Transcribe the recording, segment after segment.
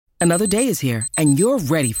Another day is here, and you're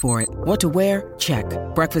ready for it. What to wear? Check.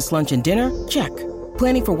 Breakfast, lunch, and dinner? Check.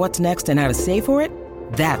 Planning for what's next and how to save for it?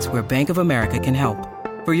 That's where Bank of America can help.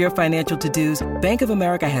 For your financial to-dos, Bank of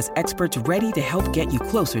America has experts ready to help get you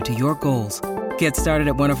closer to your goals. Get started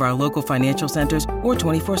at one of our local financial centers or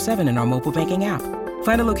 24/7 in our mobile banking app.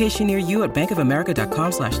 Find a location near you at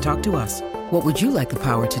bankofamerica.com/talktous. What would you like the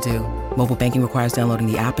power to do? Mobile banking requires downloading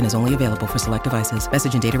the app and is only available for select devices.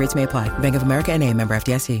 Message and data rates may apply. Bank of America N.A., member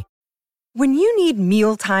FDIC. When you need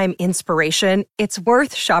mealtime inspiration, it's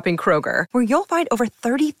worth shopping Kroger, where you'll find over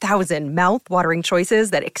 30,000 mouth-watering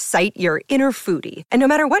choices that excite your inner foodie. And no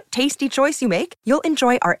matter what tasty choice you make, you'll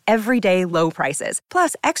enjoy our everyday low prices,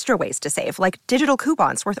 plus extra ways to save, like digital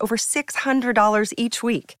coupons worth over $600 each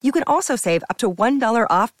week. You can also save up to $1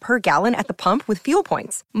 off per gallon at the pump with fuel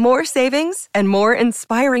points. More savings and more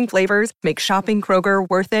inspiring flavors make shopping Kroger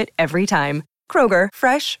worth it every time. Kroger,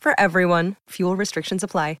 fresh for everyone. Fuel restrictions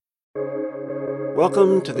apply.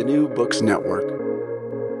 Welcome to the New Books Network.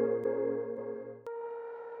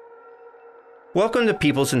 Welcome to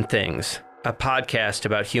Peoples and Things, a podcast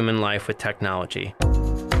about human life with technology.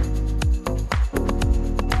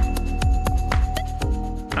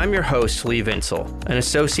 I'm your host, Lee Vinsel, an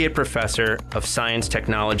associate professor of science,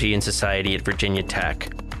 technology, and society at Virginia Tech.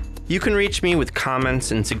 You can reach me with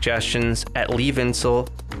comments and suggestions at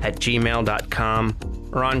leevinsel@gmail.com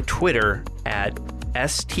or on Twitter at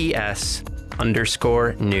STS_news.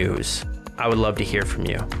 I would love to hear from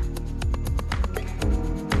you.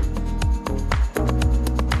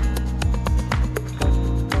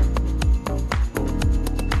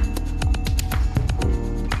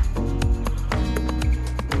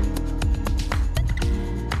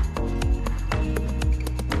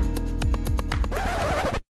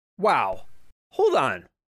 Wow. Hold on.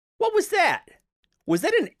 What was that? Was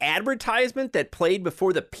that an advertisement that played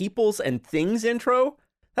before the Peoples and Things intro?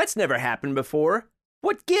 That's never happened before.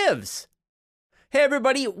 What gives? Hey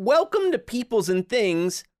everybody, welcome to Peoples and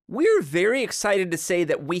Things. We're very excited to say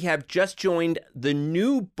that we have just joined the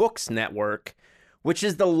New Books Network, which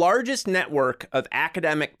is the largest network of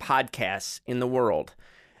academic podcasts in the world.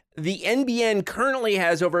 The NBN currently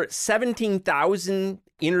has over 17,000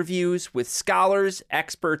 interviews with scholars,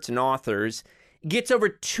 experts, and authors, gets over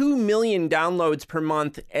 2 million downloads per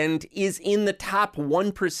month, and is in the top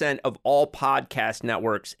 1% of all podcast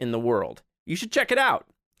networks in the world. You should check it out.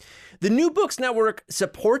 The New Books Network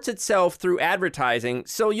supports itself through advertising,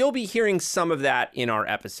 so you'll be hearing some of that in our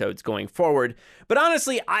episodes going forward. But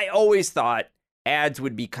honestly, I always thought ads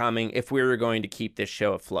would be coming if we were going to keep this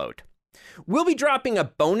show afloat. We'll be dropping a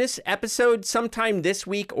bonus episode sometime this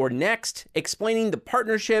week or next, explaining the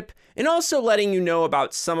partnership and also letting you know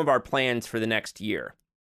about some of our plans for the next year.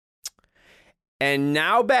 And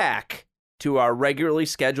now back to our regularly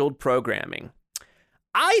scheduled programming.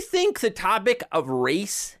 I think the topic of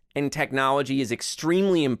race and technology is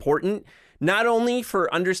extremely important, not only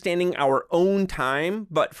for understanding our own time,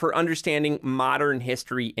 but for understanding modern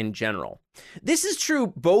history in general. This is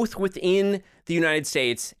true both within the United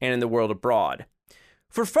States and in the world abroad.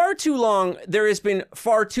 For far too long, there has been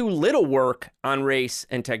far too little work on race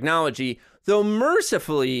and technology, though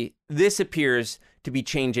mercifully, this appears to be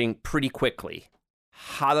changing pretty quickly.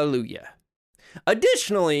 Hallelujah.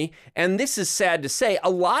 Additionally, and this is sad to say, a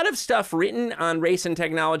lot of stuff written on race and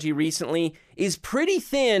technology recently is pretty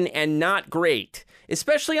thin and not great,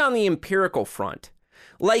 especially on the empirical front.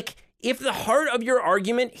 Like, if the heart of your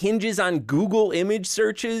argument hinges on Google image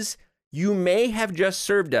searches, you may have just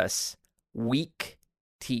served us weak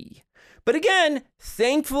tea. But again,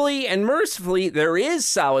 thankfully and mercifully, there is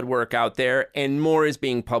solid work out there and more is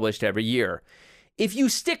being published every year. If you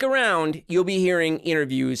stick around, you'll be hearing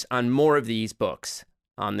interviews on more of these books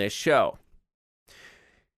on this show.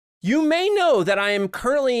 You may know that I am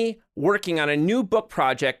currently working on a new book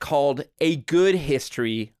project called A Good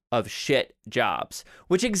History of Shit Jobs,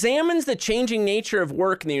 which examines the changing nature of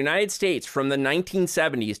work in the United States from the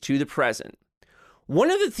 1970s to the present.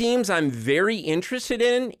 One of the themes I'm very interested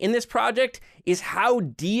in this project is how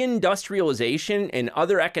deindustrialization and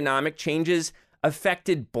other economic changes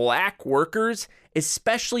affected Black workers,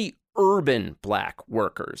 especially urban Black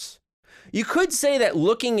workers. You could say that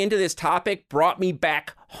looking into this topic brought me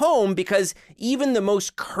back home because even the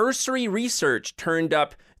most cursory research turned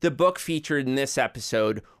up the book featured in this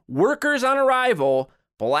episode, Workers on Arrival,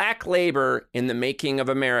 Black Labor in the Making of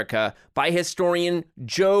America by historian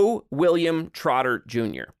Joe William Trotter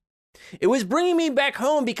Jr. It was bringing me back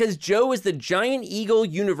home because Joe is the Giant Eagle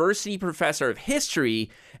University professor of history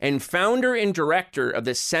and founder and director of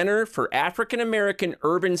the Center for African American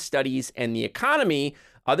Urban Studies and the Economy,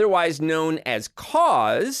 otherwise known as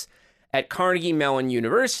CAUSE, at Carnegie Mellon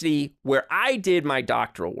University, where I did my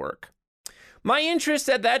doctoral work. My interests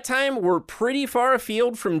at that time were pretty far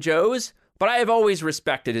afield from Joe's, but I have always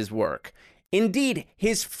respected his work. Indeed,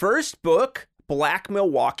 his first book, Black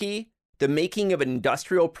Milwaukee, The Making of an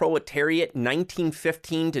Industrial Proletariat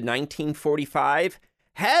 1915 to 1945,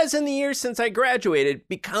 has in the years since I graduated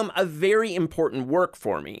become a very important work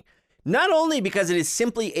for me. Not only because it is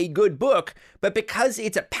simply a good book, but because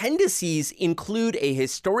its appendices include a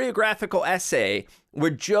historiographical essay where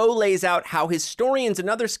Joe lays out how historians and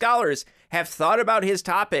other scholars have thought about his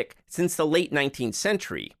topic since the late 19th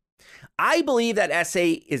century. I believe that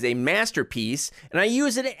essay is a masterpiece, and I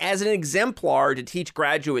use it as an exemplar to teach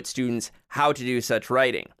graduate students how to do such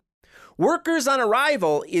writing. Workers on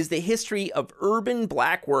Arrival is the history of urban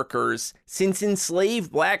black workers since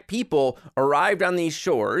enslaved black people arrived on these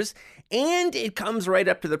shores, and it comes right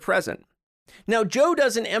up to the present. Now, Joe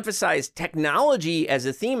doesn't emphasize technology as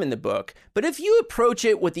a theme in the book, but if you approach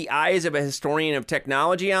it with the eyes of a historian of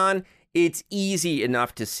technology on, it's easy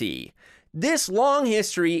enough to see. This long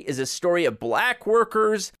history is a story of black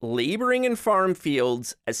workers laboring in farm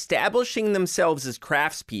fields, establishing themselves as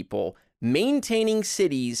craftspeople, maintaining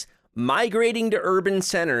cities, migrating to urban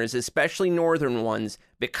centers, especially northern ones,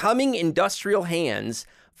 becoming industrial hands,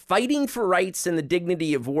 fighting for rights and the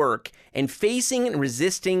dignity of work, and facing and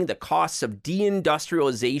resisting the costs of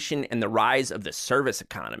deindustrialization and the rise of the service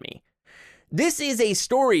economy. This is a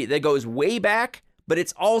story that goes way back, but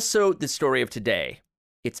it's also the story of today.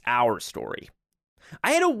 It's our story.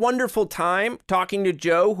 I had a wonderful time talking to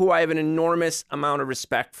Joe, who I have an enormous amount of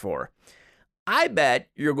respect for. I bet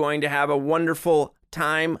you're going to have a wonderful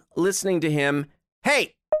time listening to him.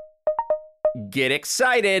 Hey, get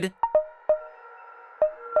excited.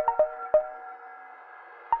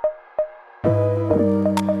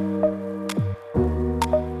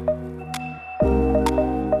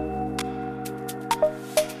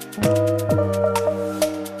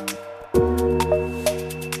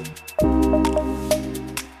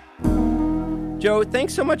 Joe,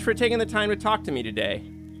 thanks so much for taking the time to talk to me today.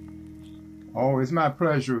 Oh, it's my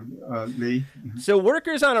pleasure, Lee. So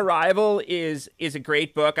Workers on Arrival is a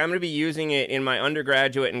great book. I'm going to be using it in my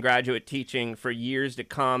undergraduate and graduate teaching for years to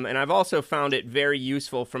come, and I've also found it very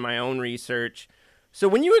useful for my own research. So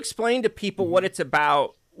when you explain to people what it's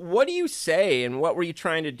about, what do you say, and what were you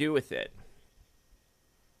trying to do with it?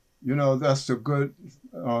 You know, that's a good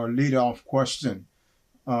lead-off question.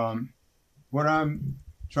 What I'm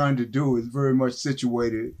trying to do is very much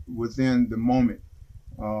situated within the moment.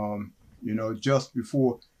 You know, just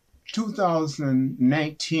before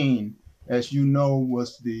 2019, as you know,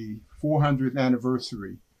 was the 400th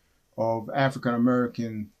anniversary of African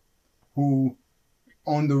Americans who,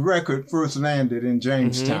 on the record, first landed in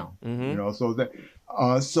Jamestown. You know, so that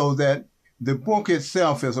the book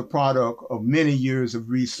itself is a product of many years of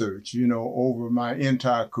research. You know, over my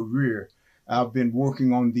entire career, I've been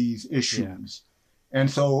working on these issues.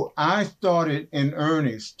 And so I started in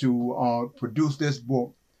earnest to produce this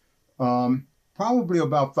book probably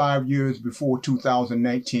about 5 years before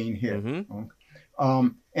 2019 hit.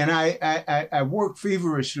 And I worked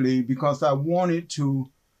feverishly because I wanted to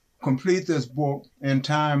complete this book in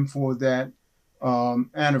time for that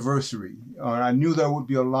anniversary. I knew there would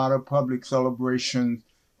be a lot of public celebrations,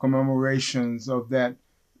 commemorations of that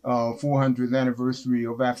 400th anniversary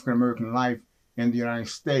of African American life in the United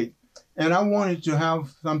States. And I wanted to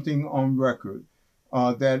have something on record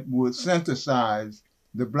that would synthesize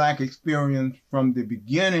the Black experience from the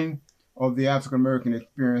beginning of the African American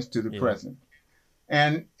experience to the present.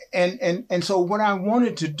 And so what I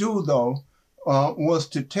wanted to do, though, was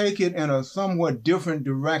to take it in a somewhat different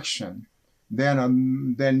direction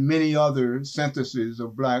than many other syntheses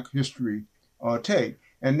of Black history take.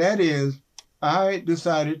 And that is, I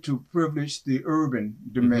decided to privilege the urban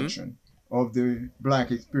dimension of the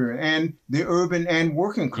Black experience and the urban and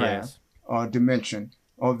working class dimension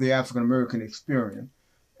of the African American experience.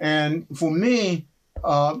 And for me,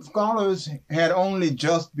 scholars had only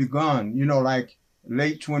just begun, you know, like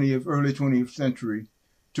late 20th, early 20th century,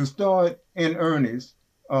 to start in earnest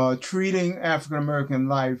treating African American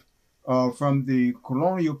life from the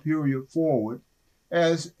colonial period forward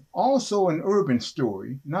as also an urban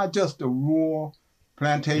story, not just a rural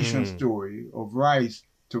plantation story of rice,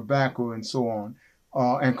 tobacco, and so on,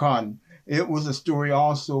 and cotton. It was a story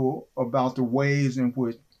also about the ways in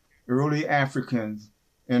which early Africans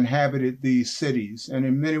inhabited these cities and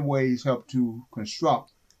in many ways helped to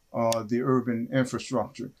construct the urban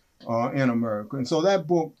infrastructure in America. And so that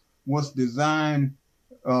book was designed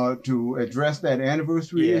to address that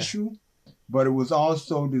anniversary issue, but it was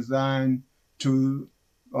also designed to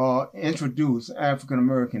introduce African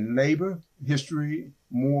American labor history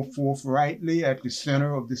more forthrightly at the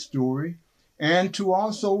center of the story, and to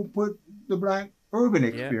also put the Black urban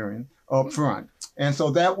experience up front. And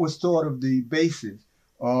so that was sort of the basis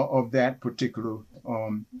of that particular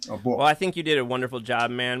book. Well, I think you did a wonderful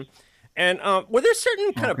job, man. And were there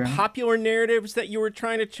certain kind of popular narratives that you were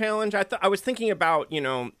trying to challenge? I was thinking about,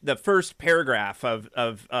 the first paragraph of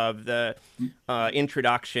the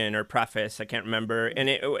introduction or preface. I can't remember, and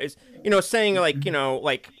it was, saying like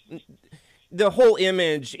the whole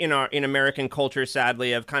image in American culture,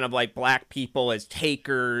 sadly, of kind of like Black people as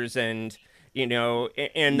takers and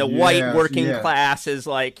and the white working class is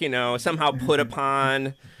like, somehow put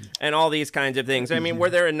upon and all these kinds of things. I mean, were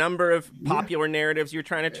there a number of popular narratives you were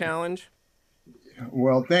trying to challenge?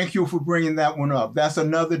 Well, thank you for bringing that one up. That's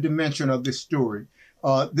another dimension of this story.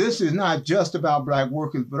 This is not just about Black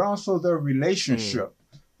workers, but also their relationship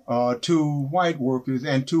to white workers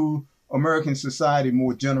and to American society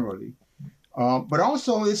more generally. But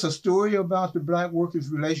also it's a story about the Black workers'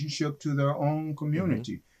 relationship to their own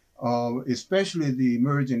community. Especially the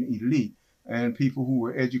emerging elite and people who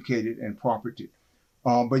were educated and property.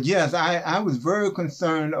 But yes, I was very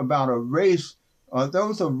concerned about a race. There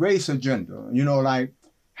was a race agenda, like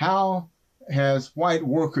how has white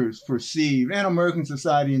workers perceived, and American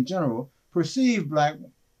society in general, perceived Black,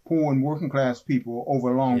 poor, and working class people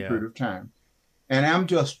over a long period of time. And I'm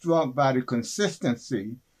just struck by the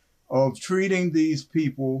consistency of treating these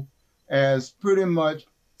people as pretty much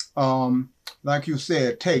like you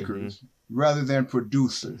said, takers rather than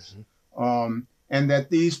producers. And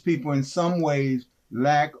that these people in some ways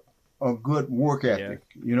lack a good work ethic,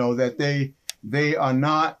 that they are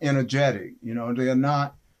not energetic, they are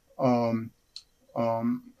not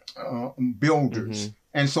builders.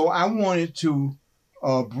 And so I wanted to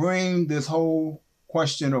bring this whole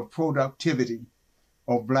question of productivity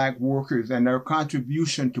of Black workers and their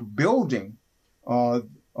contribution to building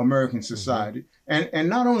American society. And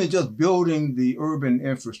not only just building the urban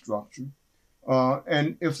infrastructure.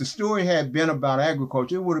 And if the story had been about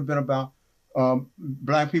agriculture, it would have been about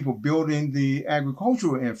Black people building the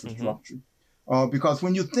agricultural infrastructure. Because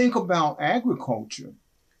when you think about agriculture,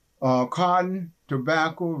 cotton,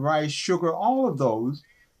 tobacco, rice, sugar, all of those,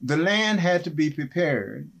 the land had to be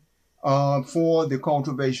prepared for the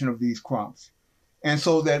cultivation of these crops. And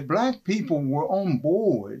so that Black people were on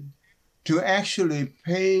board to actually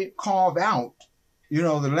carve out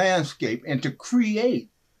the landscape and to create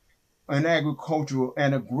an agricultural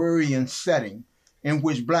and agrarian setting in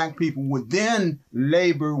which Black people would then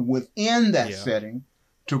labor within that setting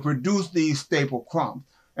to produce these staple crops.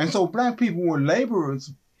 And so Black people were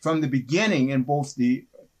laborers from the beginning in both the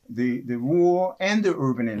rural and the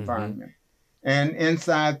urban environment. And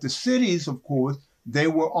inside the cities, of course, they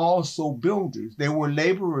were also builders. They were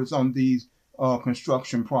laborers on these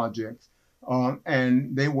construction projects.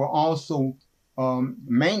 And they were also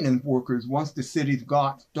maintenance workers. Once the cities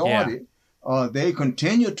got started, they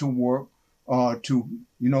continued to work to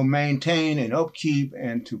maintain and upkeep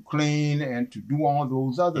and to clean and to do all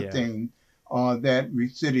those other things that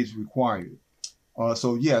cities required.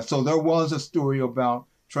 So there was a story about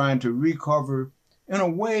trying to recover, in a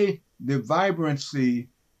way, the vibrancy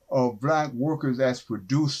of Black workers as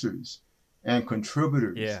producers and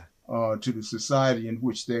contributors to the society in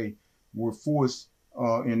which they were forced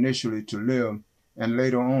initially to live and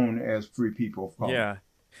later on as free people of color. Yeah.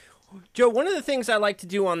 Joe, one of the things I like to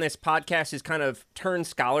do on this podcast is kind of turn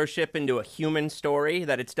scholarship into a human story,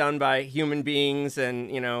 that it's done by human beings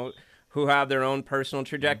and, who have their own personal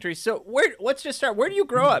trajectories. So let's just start. Where do you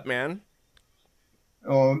grow up, man?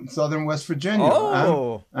 Southern West Virginia.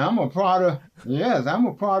 Oh. I'm a product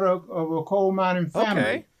of a coal mining family.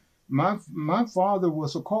 Okay. My father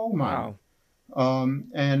was a coal miner. Wow.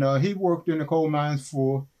 And he worked in the coal mines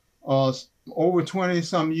for over 20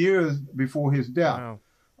 some years before his death.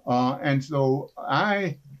 Wow. And so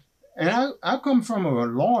I come from a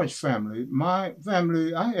large family. My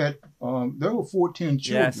family, I had there were 14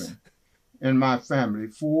 children in my family,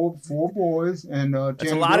 four boys and 10 girls.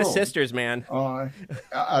 That's a lot of sisters, man.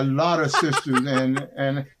 A lot of sisters,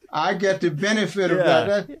 and I get the benefit of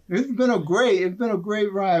that. It's been a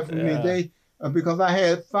great ride for me. Because I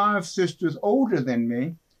had 5 sisters older than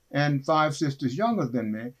me and 5 sisters younger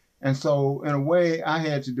than me. And so in a way, I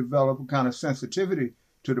had to develop a kind of sensitivity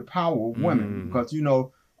to the power of women because,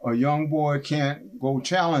 a young boy can't go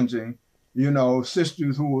challenging,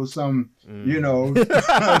 sisters who were some,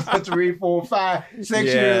 3, 4, 5, 6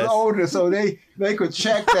 years older. So they could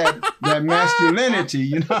check that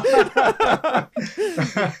masculinity,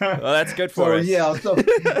 Well, that's good for us.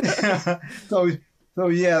 So So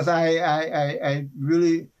yes, I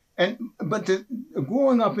really, but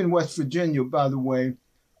growing up in West Virginia, by the way,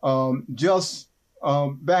 just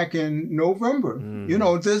back in November,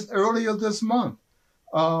 earlier this month,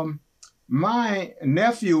 my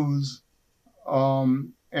nephews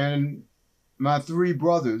and my three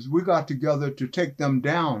brothers, we got together to take them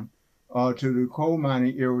down to the coal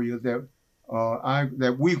mining area that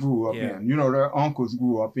we grew up in. Their uncles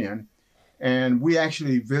grew up in. And we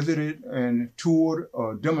actually visited and toured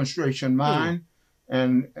a demonstration mine.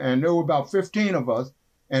 And there were about 15 of us.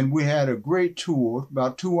 And we had a great tour,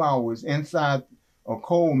 about 2 hours inside a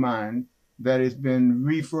coal mine that has been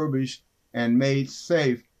refurbished and made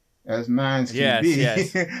safe as mines can be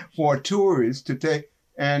for tourists to take.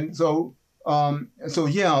 And so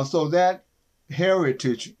that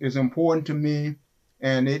heritage is important to me.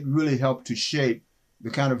 And it really helped to shape the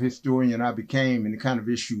kind of historian I became and the kind of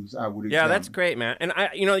issues I would examine. Yeah, that's great, man. And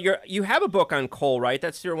you have a book on coal, right?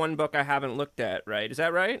 That's your one book I haven't looked at, right? Is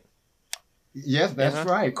that right? Yes, that's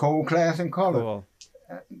right. Coal, Class, and Color. Cool.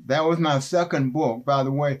 That was my second book, by the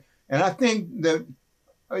way. And I think that,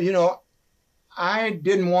 I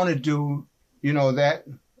didn't want to do, that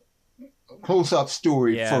close-up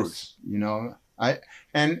story first. I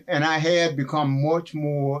had become much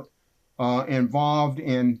more involved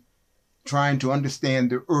in trying to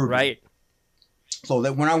understand the urban. Right. So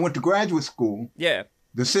that when I went to graduate school,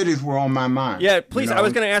 the cities were on my mind. Yeah, please. I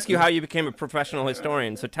was going to ask you how you became a professional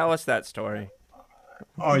historian. So tell us that story.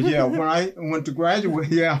 Oh, yeah. When I went to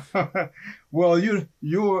graduate, Well,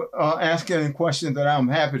 you're asking questions that I'm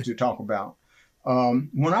happy to talk about.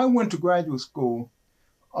 When I went to graduate school,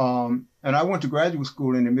 and I went to graduate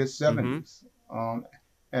school in the mid-'70s,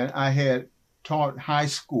 and I had taught high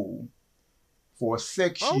school for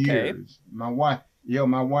 6 years. My wife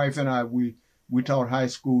and I, we taught high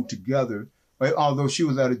school together. Although she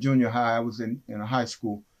was at a junior high, I was in a high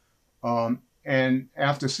school. And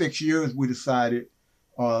after 6 years, we decided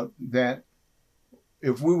that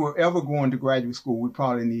if we were ever going to graduate school, we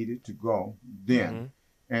probably needed to go then.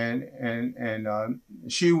 And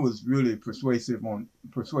she was really persuasive on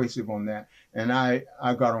that, and I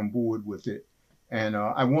got on board with it. And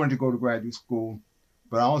I wanted to go to graduate school,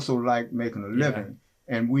 but I also liked making a living.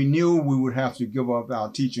 And we knew we would have to give up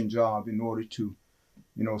our teaching job in order to,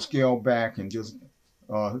 scale back and just,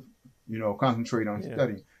 concentrate on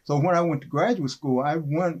studying. So when I went to graduate school, I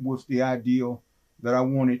went with the ideal that I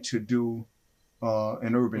wanted to do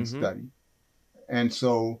an urban study. And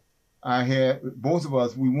so both of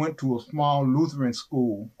us, we went to a small Lutheran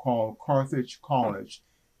school called Carthage College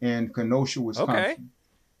in Kenosha, Wisconsin.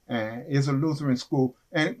 And it's a Lutheran school.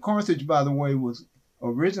 And Carthage, by the way, was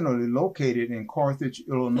originally located in Carthage,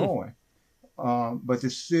 Illinois. But the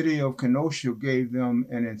city of Kenosha gave them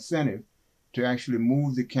an incentive to actually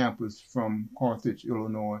move the campus from Carthage,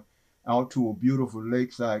 Illinois, out to a beautiful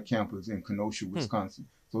lakeside campus in Kenosha, Wisconsin.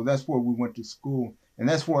 So that's where we went to school. And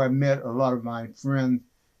that's where I met a lot of my friends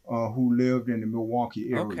who lived in the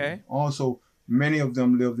Milwaukee area. Also, many of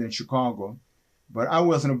them lived in Chicago. But I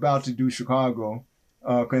wasn't about to do Chicago,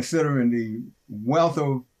 considering the wealth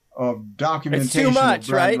of documentation of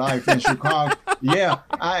Black life in Chicago.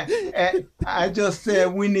 I just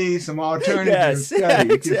said we need some alternative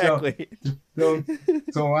study. Exactly.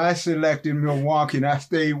 So I selected Milwaukee, and I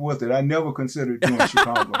stayed with it. I never considered doing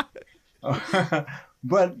Chicago.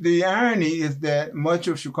 But the irony is that much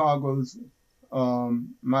of Chicago's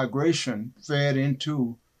migration fed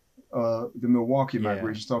into the Milwaukee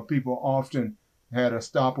migration. So people often had a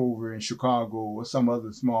stopover in Chicago or some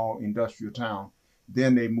other small industrial town.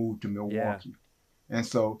 Then they moved to Milwaukee. And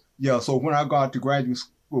so when I got to graduate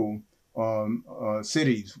school,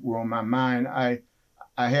 cities were on my mind. I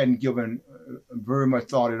hadn't given very much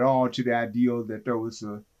thought at all to the idea that there was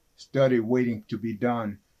a study waiting to be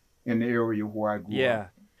done in the area where I grew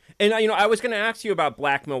up. And, I was going to ask you about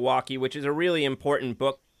Black Milwaukee, which is a really important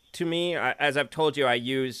book to me. As I've told you,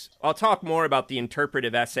 I'll talk more about the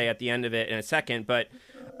interpretive essay at the end of it in a second, but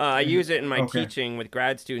I use it in my teaching with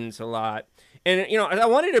grad students a lot. And, I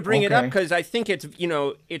wanted to bring it up because I think it's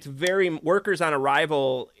very, Workers on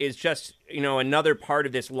Arrival is just, another part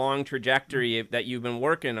of this long trajectory that you've been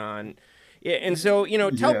working on. And so,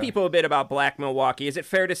 tell people a bit about Black Milwaukee. Is it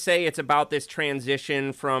fair to say it's about this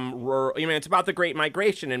transition from rural, it's about the Great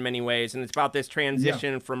Migration in many ways, and it's about this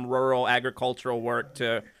transition from rural agricultural work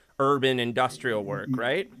to urban industrial work,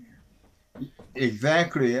 right?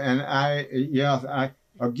 Exactly. And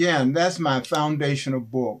again, that's my foundational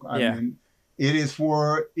book. I mean, it is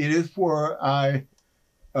where I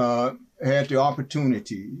had the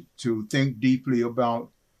opportunity to think deeply about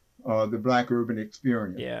the Black urban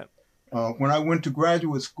experience. When I went to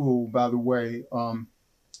graduate school, by the way,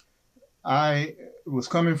 I was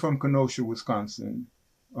coming from Kenosha, Wisconsin.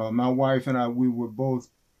 My wife and I, we were both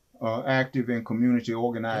active in community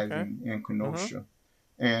organizing in Kenosha.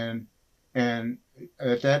 And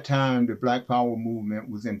at that time, the Black Power movement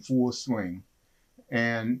was in full swing.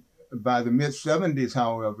 And by the mid-'70s,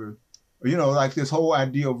 however, you know, like this whole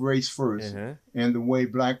idea of race first and the way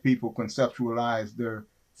Black people conceptualize their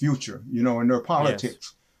future, you know, and their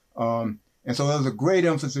politics. Yes. And so there was a great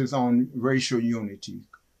emphasis on racial unity,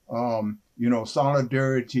 you know,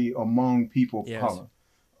 solidarity among people of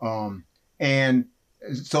color. And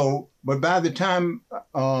so, but by the time,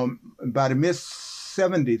 by the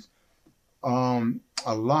mid-'70s,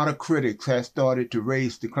 a lot of critics had started to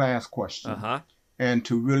raise the class question. And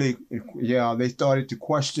to really, they started to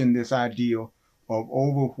question this idea of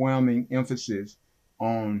overwhelming emphasis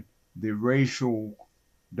on the racial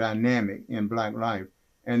dynamic in Black life.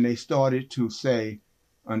 And they started to say,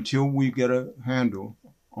 until we get a handle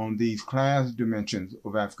on these class dimensions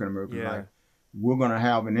of African American life, we're going to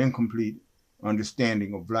have an incomplete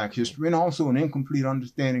understanding of Black history and also an incomplete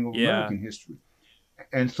understanding of American history.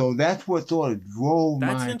 And so that's what sort of drove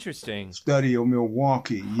my study of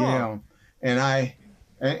Milwaukee.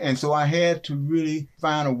 And so I had to really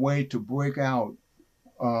find a way to break out,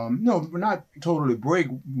 no, not totally break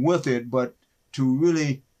with it, but to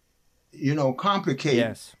really, you know, complicate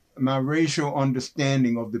my racial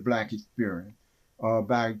understanding of the Black experience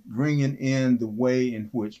by bringing in the way in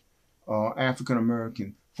which African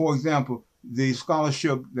American, for example, the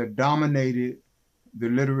scholarship that dominated the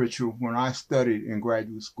literature when I studied in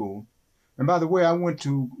graduate school. And by the way, I went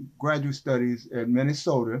to graduate studies at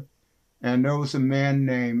Minnesota, and there was a man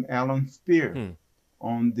named Alan Spear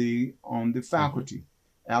on the faculty.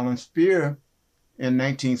 Alan Spear in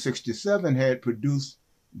 1967 had produced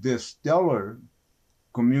this stellar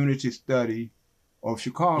community study of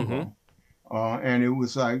Chicago. And it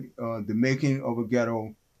was like the making of a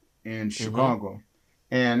ghetto in Chicago.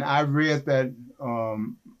 And I read that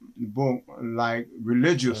book, like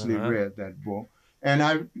religiously read that book. And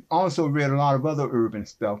I also read a lot of other urban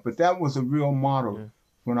stuff, but that was a real model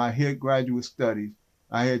when I hit graduate studies.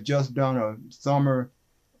 I had just done a summer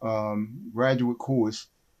graduate course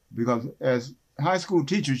because as high school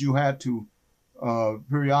teachers, you had to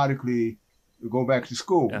periodically go back to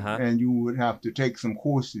school and you would have to take some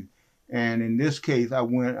courses. And in this case,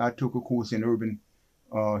 I took a course in urban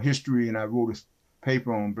history and I wrote a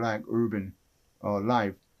paper on Black urban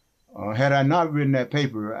life. Had I not written that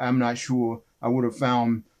paper, I'm not sure I would have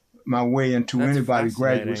found my way into anybody's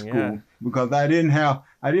graduate school because I didn't have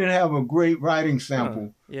a great writing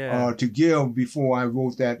sample to give before I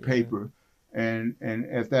wrote that paper. And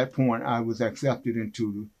at that point, I was accepted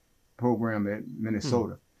into the program at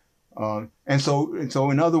Minnesota. And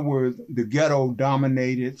so in other words, the ghetto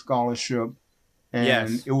dominated scholarship,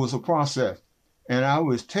 and it was a process. And I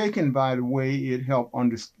was taken by the way it helped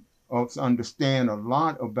us understand a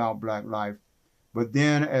lot about Black life. But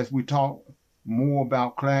then as we talked more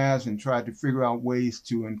about class and tried to figure out ways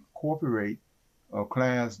to incorporate a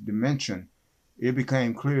class dimension, it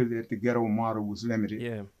became clear that the ghetto model was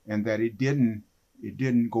limited and that it didn't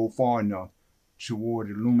go far enough toward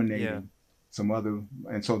illuminating some other.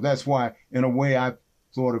 And so that's why, in a way, I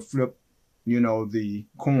sort of flipped, you know, the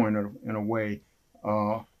coin in a way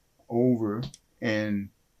over and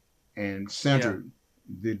centered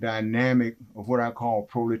the dynamic of what I call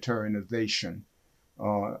proletarianization.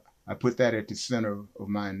 I put that at the center of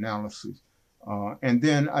my analysis. And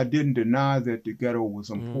then I didn't deny that the ghetto was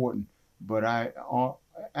important, but I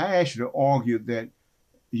actually argued that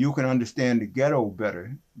you can understand the ghetto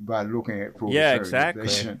better by looking at proletarianization. Yeah, exactly.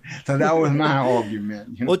 So that was my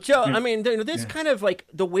argument. You know? Well, Joe, I mean, this kind of like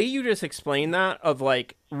the way you just explained that of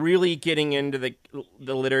like really getting into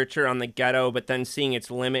the literature on the ghetto, but then seeing its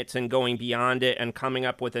limits and going beyond it and coming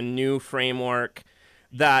up with a new framework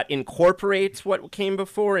that incorporates what came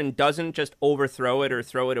before and doesn't just overthrow it or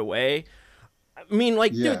throw it away. I mean,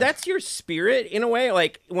 like, dude, that's your spirit in a way.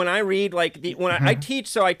 Like when I read, like I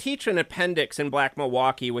teach an appendix in Black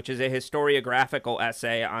Milwaukee, which is a historiographical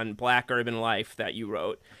essay on Black urban life that you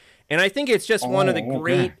wrote. And I think it's just one of the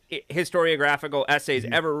great historiographical essays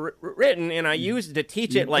ever written. And I used to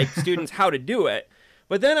teach it like students how to do it.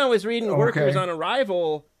 But then I was reading Workers on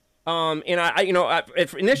Arrival. And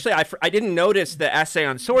initially I didn't notice the essay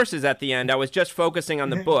on sources at the end. I was just focusing on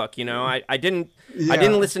the book. You know, I didn't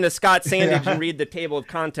listen to Scott Sandage and read the table of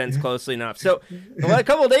contents closely enough. So a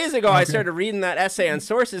couple of days ago, I started reading that essay on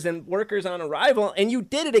sources and Workers on Arrival, and you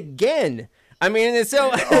did it again. I mean, and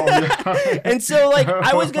so, and so, like,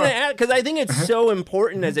 I was going to ask, because I think it's so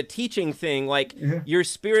important as a teaching thing, like, your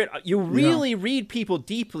spirit, you really read people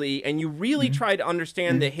deeply, and you really try to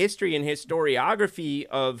understand the history and historiography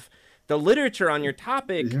of the literature on your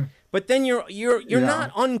topic, but then you're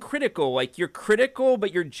not uncritical, like, you're critical,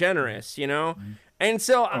 but you're generous, you know? And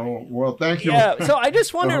so, well, thank you. Yeah, so I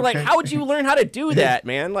just wonder, like, how would you learn how to do that,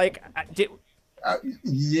 man? Like,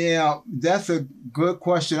 yeah, that's a good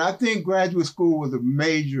question. I think graduate school was a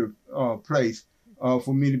major place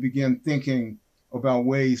for me to begin thinking about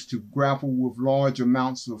ways to grapple with large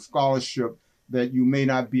amounts of scholarship that you may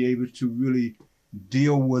not be able to really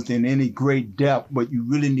deal with in any great depth, but you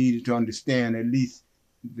really needed to understand at least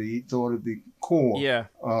the sort of the core,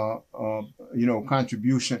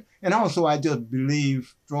 contribution. And also, I just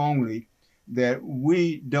believe strongly that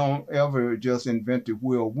we don't ever just invent the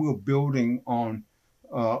wheel. We're building on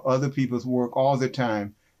other people's work all the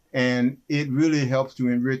time. And it really helps to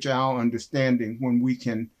enrich our understanding when we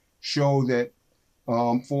can show that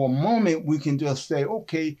for a moment, we can just say,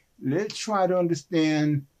 okay, let's try to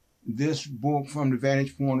understand this book from the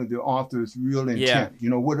vantage point of the author's real intent. You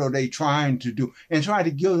know, what are they trying to do? And try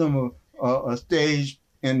to give them a stage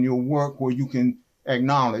in your work where you can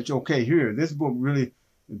acknowledge, okay, here, this book really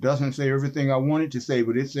doesn't say everything I wanted to say,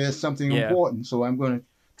 but it says something important. So I'm going to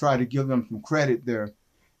try to give them some credit there.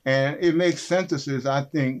 And it makes synthesis, I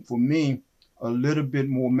think, for me, a little bit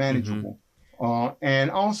more manageable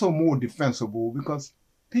and also more defensible, because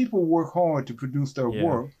people work hard to produce their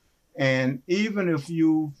work. And even if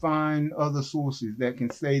you find other sources that can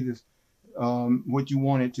say this, what you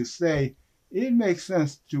wanted to say, it makes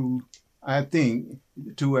sense to, I think,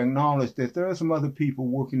 to acknowledge that there are some other people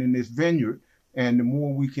working in this vineyard. And the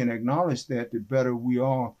more we can acknowledge that, the better we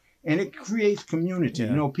are. And it creates community.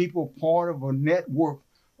 You know, people part of a network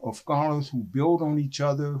of scholars who build on each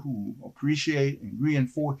other, who appreciate and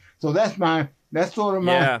reinforce. So that's sort of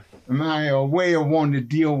my way of wanting to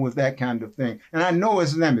deal with that kind of thing. And I know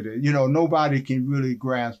it's limited. You know, nobody can really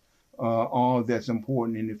grasp all that's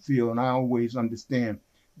important in the field. And I always understand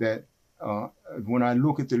that when I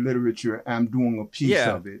look at the literature, I'm doing a piece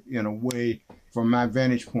of it in a way from my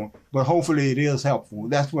vantage point. But hopefully it is helpful.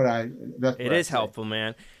 It is helpful,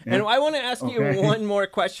 man. Yeah. And I want to ask you one more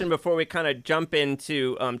question before we kind of jump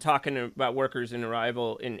into talking about Workers in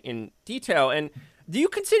Arrival in detail. And do you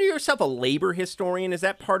consider yourself a labor historian? Is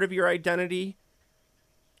that part of your identity?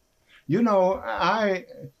 You know, I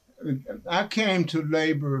came to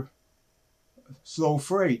labor slow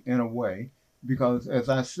freight in a way, because as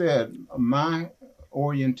I said, my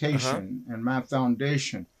orientation and my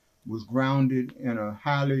foundation was grounded in a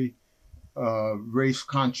highly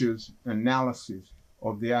race-conscious analysis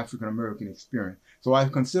of the African-American experience. So I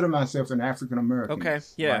consider myself an African-American. Okay,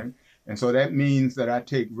 yeah. Right? And so that means that I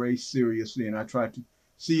take race seriously, and I try to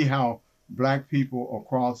see how Black people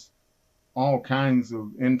across all kinds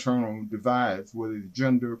of internal divides, whether it's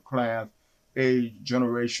gender, class, age,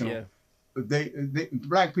 generational,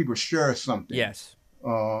 Black people share something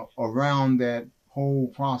around that whole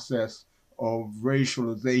process of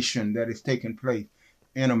racialization that is taking place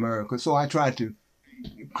in America. So I try to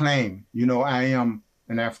claim, you know, I am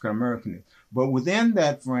an African-American. But within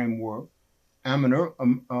that framework, I'm an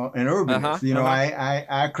urbanist. You know,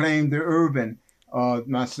 I claim the urban,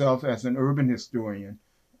 myself as an urban historian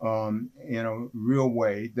in a real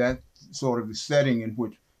way. That's sort of the setting in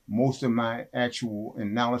which most of my actual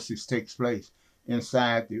analysis takes place,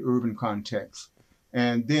 inside the urban context.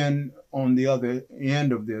 And then on the other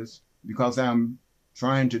end of this, because I'm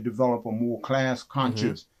trying to develop a more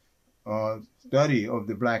class-conscious study of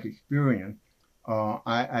the Black experience,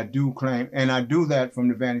 I do claim, and I do that from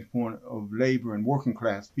the vantage point of labor and working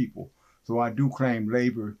class people. So I do claim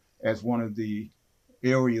labor as one of the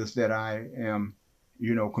areas that I am,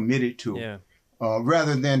 you know, committed to,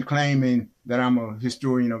 rather than claiming that I'm a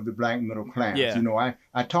historian of the Black middle class. You know,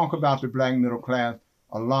 I talk about the Black middle class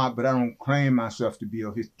a lot, but I don't claim myself to be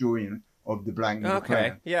a historian of the Black middle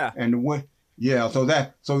class. And the way,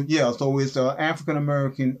 so it's African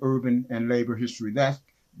American, urban, and labor history. That's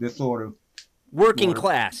the sort of working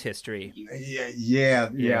class history. Yeah.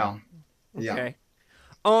 Okay.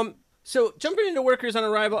 So jumping into Workers on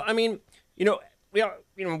Arrival, I mean,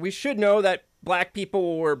 we should know that Black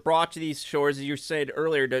people were brought to these shores, as you said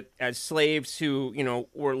earlier, as slaves who,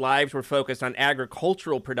 lives were focused on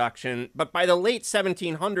agricultural production. But by the late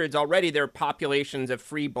 1700s, already there were populations of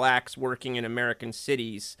free Blacks working in American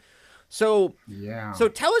cities. So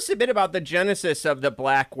tell us a bit about the genesis of the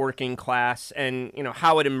Black working class and,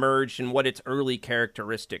 how it emerged and what its early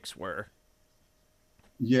characteristics were.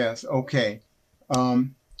 Yes. Okay.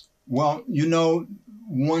 Well,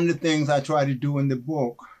 one of the things I try to do in the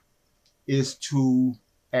book is to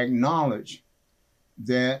acknowledge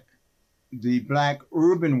that the Black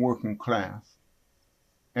urban working class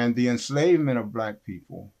and the enslavement of Black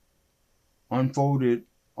people unfolded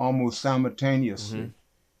almost simultaneously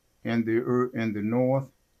in the North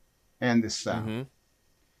and the South.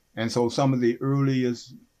 And so some of the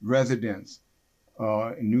earliest residents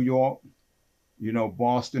in New York,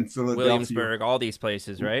 Boston, Philadelphia, Williamsburg, all these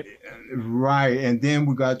places, right? Right. And then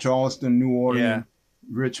we got Charleston, New Orleans,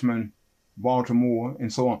 Richmond, Baltimore,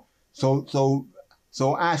 and so on.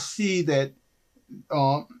 So I see that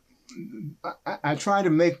I try to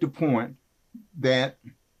make the point that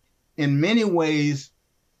in many ways,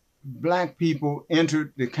 Black people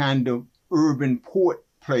entered the kind of urban port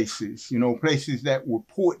places, places that were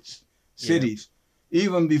ports, cities,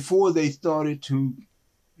 even before they started to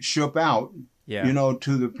ship out,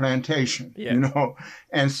 to the plantation,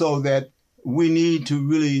 and so that we need to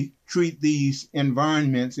really treat these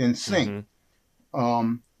environments in sync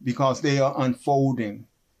because they are unfolding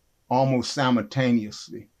almost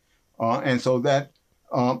simultaneously. And so that,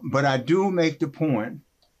 but I do make the point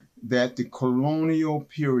that the colonial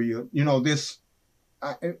period,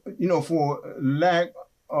 for lack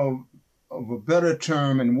of a better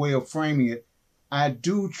term and way of framing it, I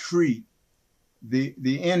do treat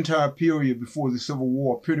the entire period before the Civil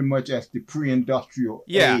War pretty much as the pre-industrial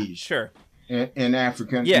age in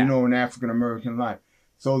African, in African American life.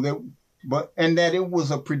 So that, and that it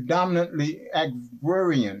was a predominantly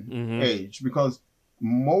agrarian age because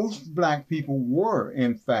most Black people were,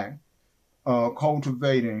 in fact,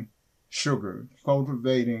 cultivating sugar,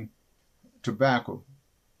 cultivating tobacco,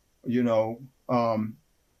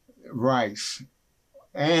 rice,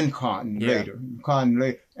 and cotton later.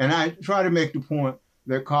 And I try to make the point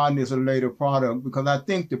that cotton is a later product because I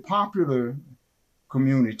think the popular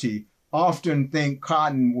community often think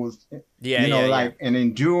cotton was, an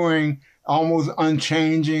enduring, almost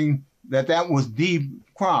unchanging, that was the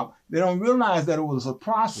crop. They don't realize that it was a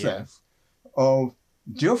process of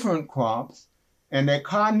different crops and that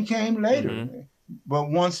cotton came later. But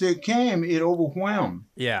once it came, it overwhelmed,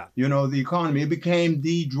 the economy. It became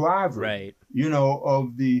the driver,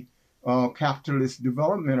 of the capitalist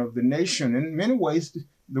development of the nation. In many ways,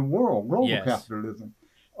 the world, global capitalism.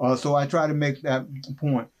 So I try to make that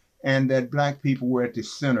point, and that Black people were at the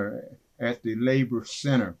center, at the labor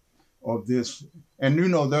center of this. And,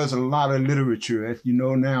 there's a lot of literature, as you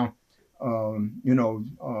know now,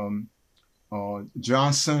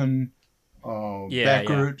 Johnson,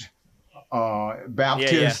 Beckert,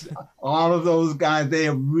 Baptist, all of those guys, they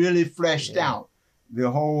have really fleshed out the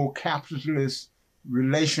whole capitalist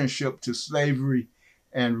relationship to slavery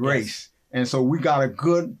and race. And so we got a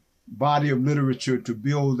good body of literature to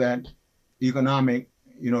build that economic,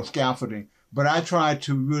 scaffolding. But I try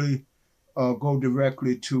to really go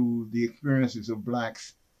directly to the experiences of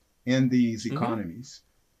Blacks in these economies.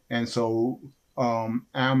 And so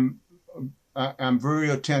I'm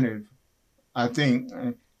very attentive, I think,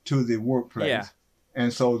 to the workplace.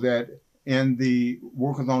 And so that in the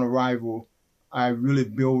Workers on Arrival, I really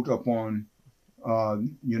built upon,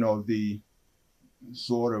 the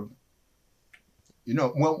sort of,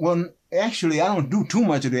 actually, I don't do too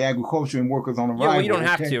much of the agriculture and Workers on Arrival. Yeah, well, you don't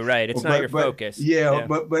have to, right? It's not your focus.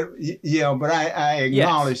 But I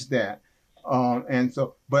acknowledge that. And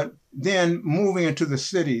so, but then moving into the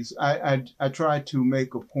cities, I try to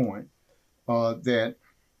make a point that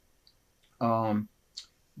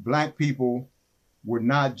Black people were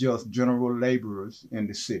not just general laborers in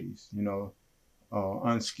the cities,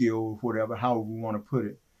 unskilled, whatever, however we want to put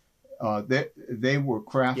it. They were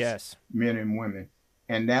craftsmen and women,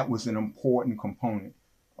 and that was an important component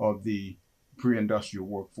of the pre-industrial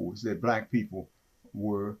workforce, that Black people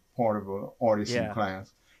were part of an artisan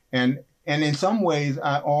class. And in some ways,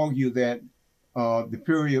 I argue that the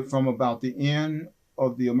period from about the end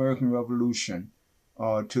of the American Revolution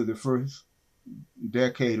to the first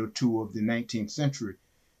decade or two of the 19th century,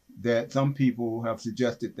 that some people have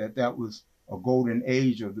suggested that was a golden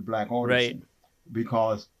age of the Black artisan,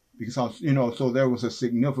 because so there was a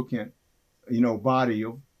significant, body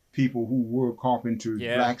of people who were carpenters,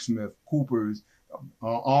 blacksmiths, coopers,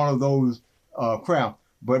 all of those crafts.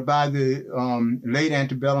 But by the late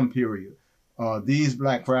antebellum period, these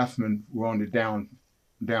Black craftsmen were on the down.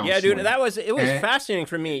 Yeah, dude, it was fascinating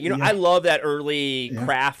for me. I love that early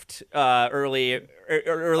craft, early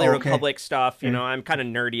Republic stuff. I'm kind of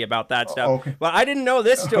nerdy about that stuff. But I didn't know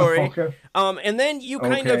this story. And then you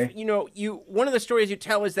kind of, one of the stories you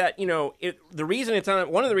tell is that, one of the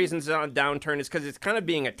reasons it's on downturn is because it's kind of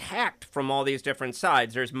being attacked from all these different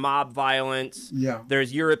sides. There's mob violence.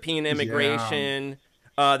 There's European immigration.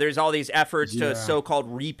 There's all these efforts Yeah. to so-called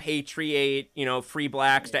repatriate, free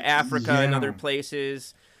blacks to Africa and Yeah. other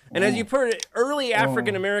places. And as you put it, early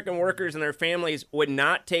African American workers and their families would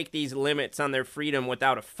not take these limits on their freedom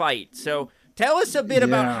without a fight. So tell us a bit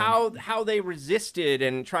about how they resisted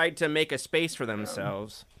and tried to make a space for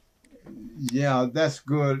themselves. Yeah, that's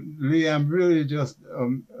good, Lee. I'm really just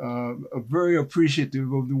very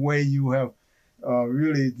appreciative of the way you have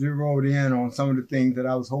really zeroed in on some of the things that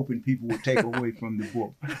I was hoping people would take away from the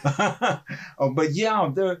book. But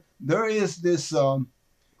yeah, there is this.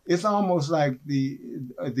 It's almost like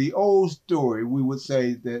the old story. We would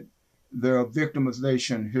say that there are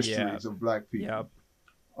victimization histories of Black people,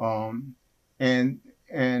 and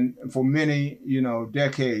for many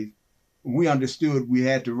decades, we understood we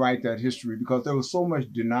had to write that history because there was so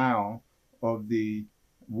much denial of the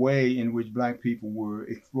way in which Black people were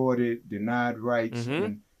exploited, denied rights,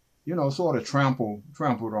 and sort of trampled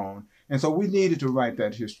on. And so we needed to write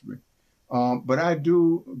that history. But I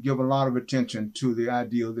do give a lot of attention to the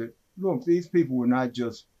idea that, look, these people were not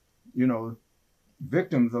just,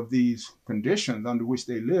 victims of these conditions under which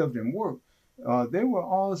they lived and worked. They were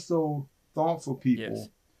also thoughtful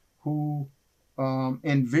people who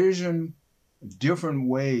envisioned different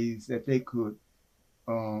ways that they could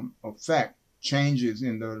affect changes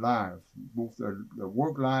in their lives, both their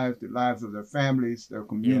work lives, the lives of their families, their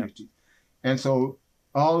community. And so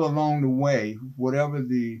all along the way, whatever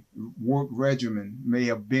the work regimen may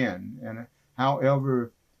have been, and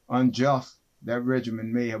however unjust that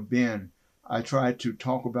regimen may have been, I tried to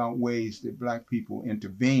talk about ways that Black people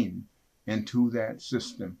intervened into that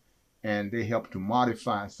system, and they helped to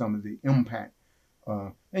modify some of the impact.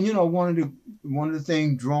 And one of the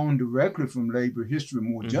things drawn directly from labor history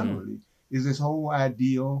more generally is this whole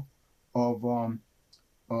idea of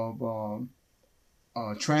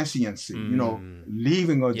transiency,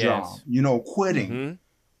 leaving a job,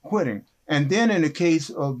 quitting. And then in the case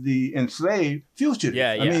of the enslaved, fugitive.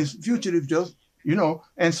 I mean, fugitive just,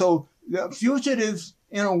 and so the fugitives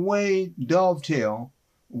in a way dovetail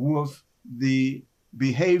with the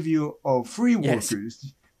behavior of free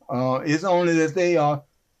workers. It's only that they are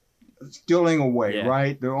stealing away,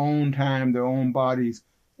 right? Their own time, their own bodies.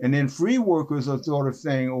 And then free workers are sort of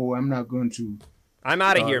saying, oh, I'm not going to. I'm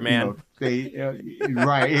out of here, man.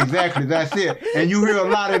 Right, exactly. That's it. And you hear a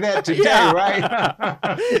lot of that today, right?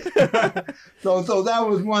 So that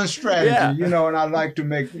was one strategy, and I like to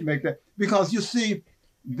make that. Because you see,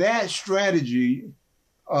 that strategy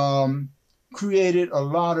created a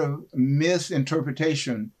lot of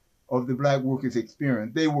misinterpretation of the Black workers'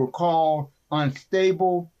 experience. They were called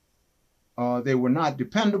unstable. They were not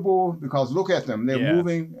dependable because look at them. They're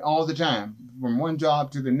moving all the time from one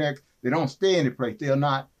job to the next. They don't stay in the place. They're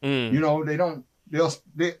not, they're not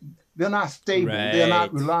stable. Right. They're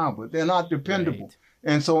not reliable. They're not dependable. Right.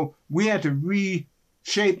 And so we had to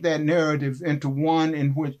reshape that narrative into one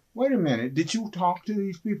in which, wait a minute, did you talk to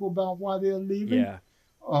these people about why they're leaving? Yeah.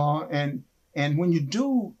 And when you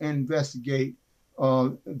do investigate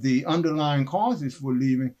the underlying causes for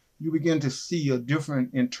leaving, you begin to see a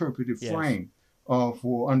different interpretive frame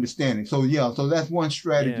for understanding. So that's one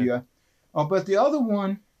strategy. Yeah. But the other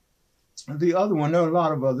one, there are a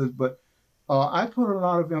lot of others, but I put a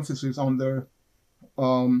lot of emphasis on their,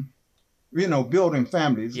 building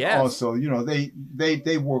families. Also,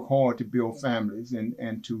 they work hard to build families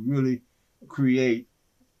and to really create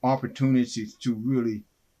opportunities to really,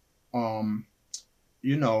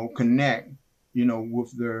 connect,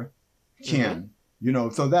 with their kin.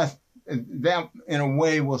 So that in a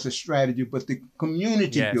way was a strategy, but the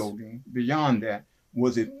community building beyond that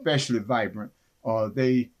was especially vibrant.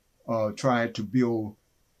 They tried to build,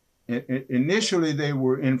 initially they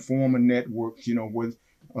were informal networks, with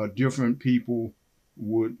different people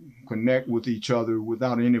would connect with each other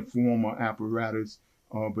without any formal apparatus,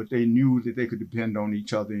 but they knew that they could depend on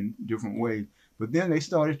each other in different ways. But then they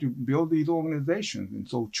started to build these organizations. And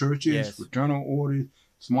so churches, fraternal orders,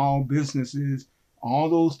 small businesses, all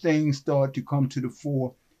those things start to come to the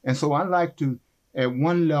fore. And so I like to, at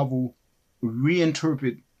one level,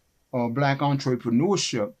 reinterpret Black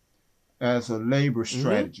entrepreneurship as a labor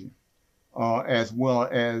strategy, as well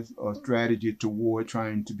as a strategy toward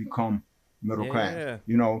trying to become middle class.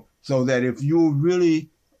 So that if you're really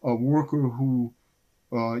a worker who,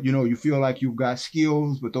 you feel like you've got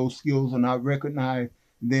skills, but those skills are not recognized,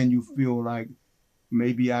 then you feel like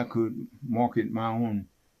maybe I could market my own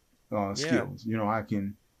skills. I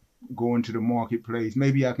can go into the marketplace.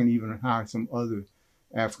 Maybe I can even hire some other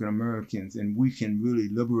African Americans, and we can really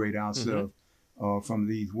liberate ourselves from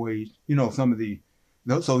these ways. Some of the.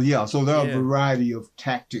 So there are a variety of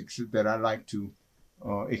tactics that I like to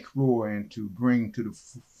explore and to bring to the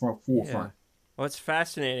forefront. Yeah. Well, it's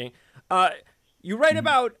fascinating. You write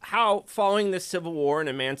about how following the Civil War and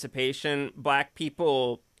emancipation, Black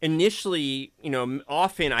people initially,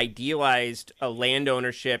 often idealized a land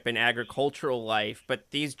ownership and agricultural life, but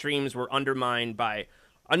these dreams were undermined by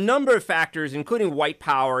a number of factors, including white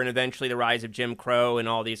power and eventually the rise of Jim Crow and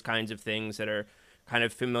all these kinds of things that are kind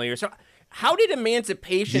of familiar. So how did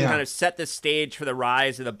emancipation kind of set the stage for the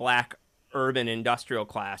rise of the Black urban industrial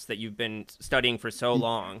class that you've been studying for so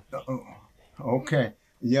long? Okay.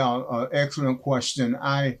 Yeah, excellent question.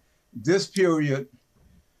 This period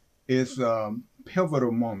is a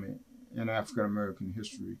pivotal moment in African American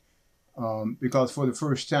history because for the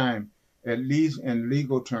first time, at least in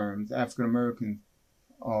legal terms, African Americans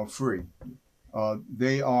are free.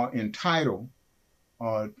 They are entitled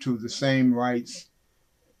to the same rights,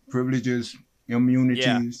 privileges,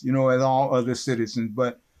 immunities, as all other citizens.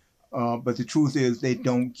 But the truth is, they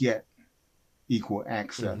don't get equal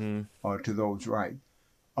access to those rights.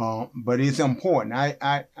 But it's important.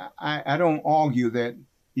 I don't argue that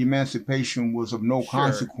emancipation was of no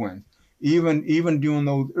consequence. Even during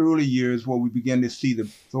those early years where we began to see the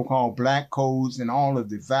so-called Black codes and all of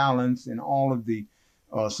the violence and all of the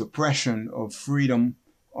suppression of freedom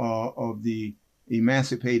of the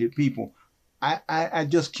emancipated people, I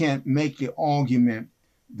just can't make the argument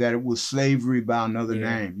that it was slavery by another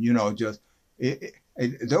name.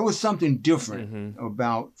 There was something different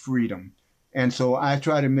about freedom. And so I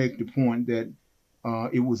try to make the point that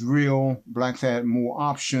it was real. Blacks had more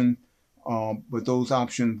options, but those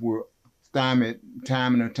options were stymied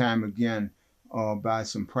time and time again by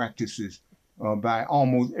some practices by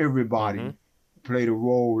almost everybody played a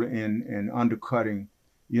role in undercutting.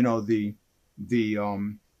 The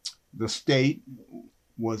state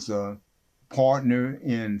was a partner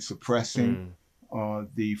in suppressing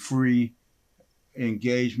the free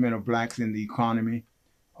engagement of Blacks in the economy.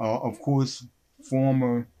 Of course,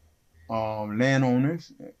 former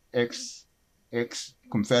landowners,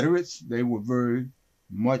 ex-Confederates, they were very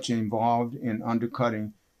much involved in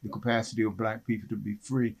undercutting the capacity of Black people to be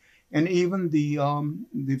free. And even the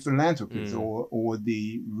philanthropists or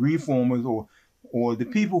the reformers or the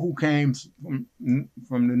people who came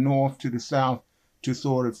from the north to the south to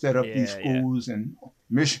sort of set up these schools and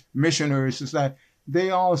missionary society, they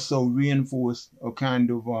also reinforced a kind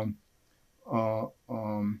of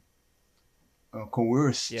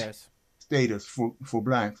coerced status for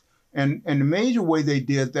Blacks. And the major way they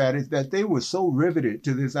did that is that they were so riveted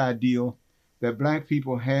to this ideal that Black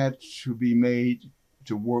people had to be made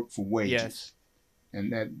to work for wages.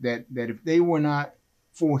 And that if they were not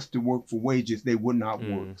forced to work for wages, they would not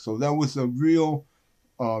work. So that was a real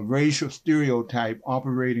racial stereotype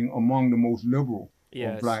operating among the most liberal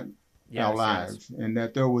of Black allies, and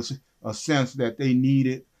that there was a sense that they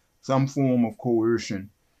needed some form of coercion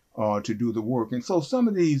to do the work. And so some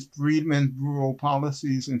of these Freedmen's Bureau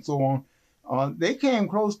policies and so on, they came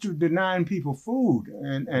close to denying people food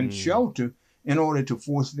and shelter in order to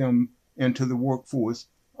force them into the workforce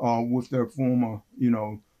with their former,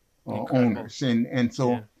 owners. And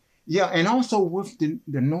so, and also with the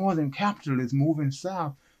Northern capitalists moving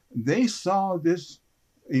south, they saw this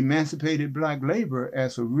emancipated Black labor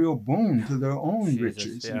as a real boon to their own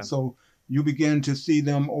riches. And so you begin to see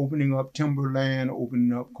them opening up timberland,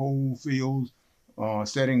 opening up coal fields,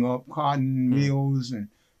 setting up cotton mills. And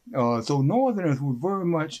so Northerners were very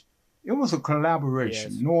much, it was a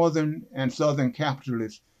collaboration. Northern and Southern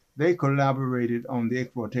capitalists, they collaborated on the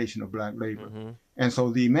exploitation of Black labor. And so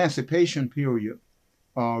the emancipation period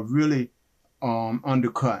really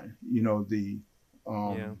undercut,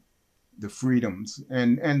 the freedoms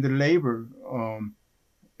and the labor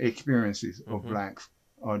experiences of Blacks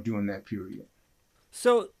during that period.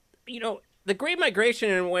 So, the Great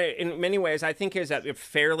Migration in many ways, I think, is a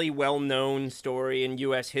fairly well-known story in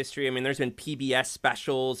U.S. history. I mean, there's been PBS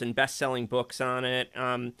specials and best-selling books on it.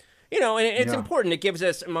 And it's important. It gives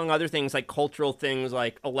us, among other things, like cultural things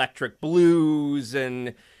like electric blues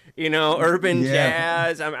and, urban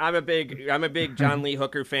jazz. I'm a big John Lee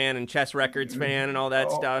Hooker fan and Chess Records fan and all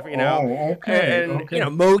that stuff, and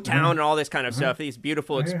Motown and all this kind of stuff, these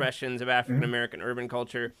beautiful expressions of African American urban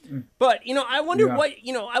culture. But, I wonder what,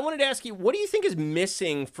 I wanted to ask you, what do you think is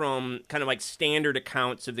missing from kind of like standard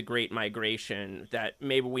accounts of the Great Migration that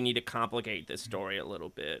maybe we need to complicate this story a little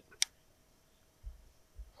bit?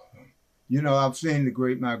 I've seen the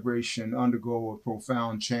Great Migration undergo a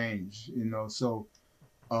profound change, so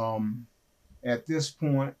at this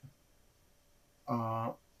point,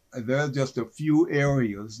 there are just a few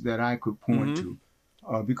areas that I could point to.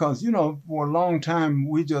 Because, for a long time,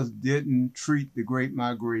 we just didn't treat the Great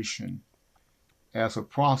Migration as a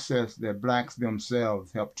process that blacks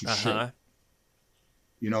themselves helped to shape. Uh-huh.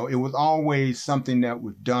 You know, it was always something that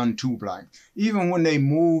was done to blacks. Even when they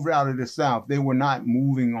moved out of the South, they were not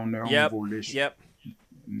moving on their own volition. Yep. You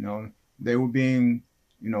know, they were being,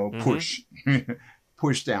 you know, pushed,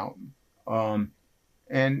 pushed out,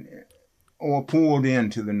 and or pulled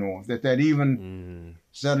into the North. That even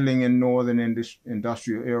settling in northern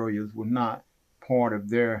industrial areas was not part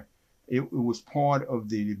of their. It was part of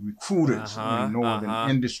the recruiters in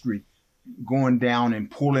northern industry going down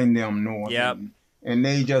and pulling them north. Yep. And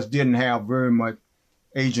they just didn't have very much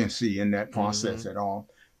agency in that process at all.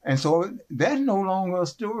 And so that's no longer a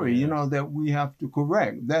story, you know, that we have to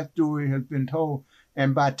correct. That story has been told.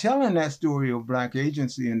 And by telling that story of Black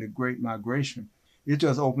agency and the Great Migration, it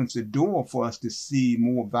just opens the door for us to see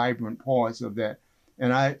more vibrant parts of that.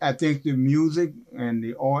 And I think the music and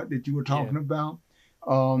the art that you were talking about,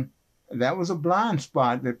 that was a blind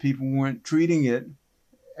spot that people weren't treating it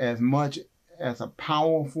as much as a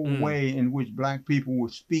powerful way in which Black people were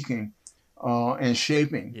speaking and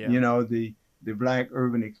shaping, you know, the Black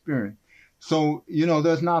urban experience. So, you know,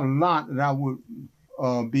 there's not a lot that I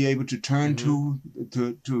would be able to turn to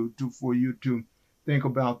for you to think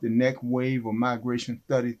about the next wave of migration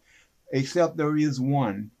studies, except there is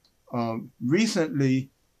one. Recently,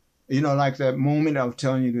 you know, like that moment I was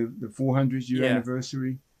telling you, the 400th year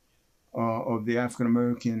anniversary of the African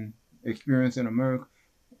American experience in America,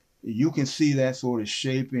 you can see that sort of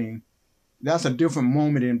shaping. That's a different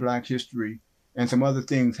moment in Black history and some other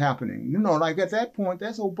things happening. You know, like at that point,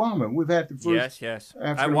 that's Obama. We've had the first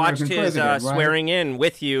I watched his swearing in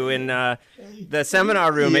with you in the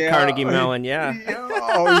seminar room at Carnegie Mellon. It's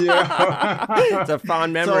a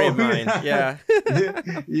fond memory of mine.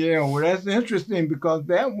 Well, that's interesting because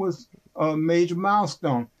that was a major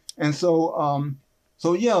milestone. And so,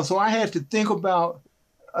 so I had to think about,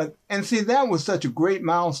 and see, that was such a great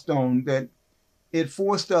milestone that it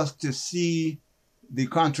forced us to see the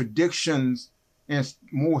contradictions in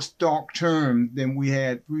more stark terms than we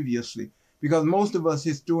had previously. Because most of us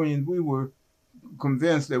historians, we were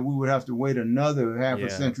convinced that we would have to wait another half a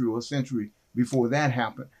century or a century before that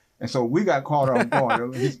happened. And so we got caught off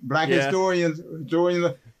guard. Black historians,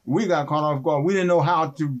 we got caught off guard. We didn't know how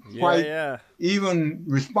to quite even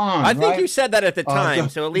respond. I think you said that at the time,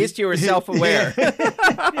 so at least you were self-aware.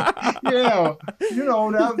 You know,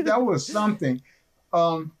 that was something.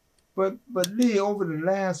 But Lee, over the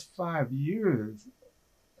last 5 years,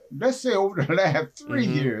 let's say over the last 3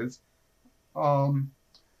 years,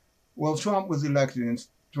 well, Trump was elected in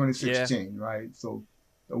 2016, right? So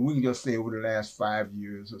we can just say over the last 5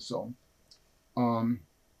 years or so. And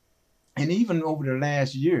even over the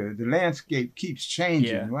last year, the landscape keeps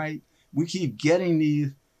changing, right? We keep getting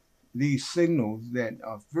these signals that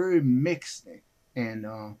are very mixed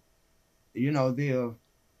and, you know, they're,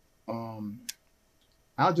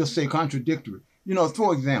 I'll just say contradictory. You know,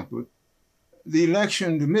 for example, the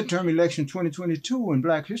midterm election 2022 in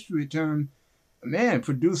Black history term, man,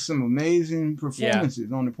 produced some amazing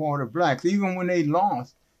performances on the part of Blacks. Even when they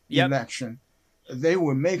lost the election, they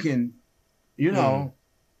were making, you know,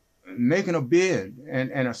 making a bid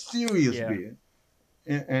and a serious bid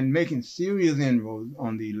and making serious inroads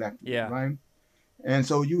on the electorate, right? And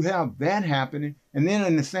so you have that happening. And then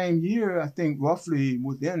in the same year, I think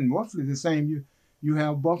within the same year, you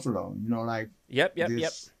have Buffalo, you know, like you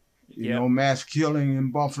know, mass killing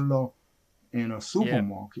in Buffalo in a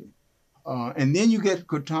supermarket. And then you get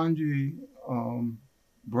Ketanji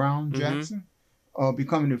Brown Jackson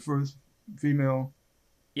becoming the first female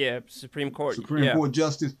Supreme Court Court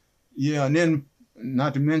justice. And then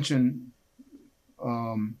not to mention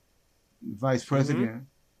Vice President,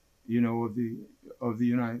 you know, of the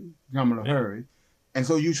United Kamala Harris. And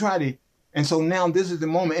so you try to, and so now this is the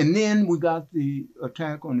moment. And then we got the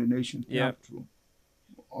attack on the nation's capital,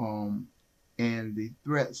 and the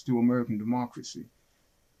threats to American democracy.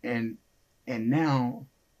 And now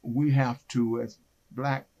we have to, as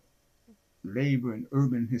Black labor and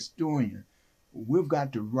urban historians, we've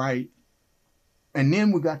got to write. And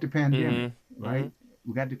then we got the pandemic, right?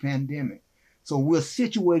 We got the pandemic. So we're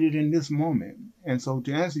situated in this moment. And so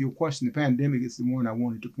to answer your question, the pandemic is the one I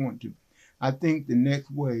wanted to point to. I think the next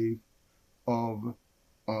wave of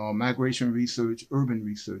migration research, urban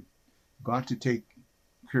research, got to take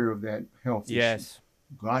care of that health issue.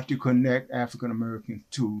 Got to connect African Americans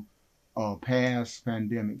to past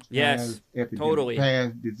pandemics, past epidemics,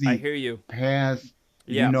 past disease. I hear you. Past,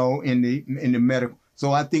 you know, in the medical.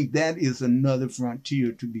 So I think that is another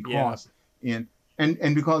frontier to be crossed. And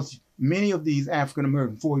because many of these African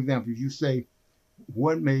Americans, for example, if you say,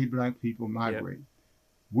 what made Black people migrate?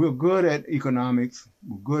 We're good at economics,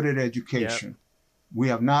 we're good at education, we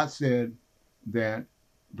have not said that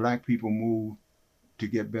Black people move to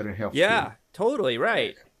get better health care. Yeah, totally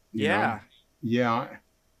right. You Yeah. know? Yeah.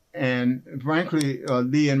 And frankly,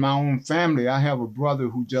 Lee, in my own family, I have a brother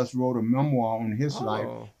who just wrote a memoir on his life,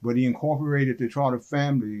 but he incorporated the Trotter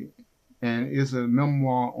family, and it's a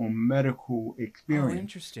memoir on medical experience. Oh,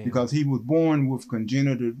 interesting. Because he was born with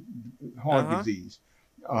congenital heart disease.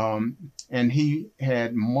 And he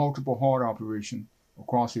had multiple heart operations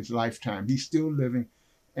across his lifetime. He's still living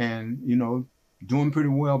and, you know, doing pretty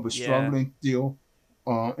well, but struggling still,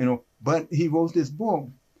 you know. But he wrote this book.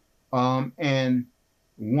 And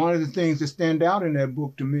one of the things that stand out in that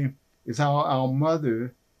book to me is how our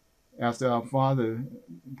mother, after our father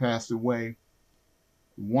passed away,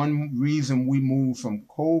 one reason we moved from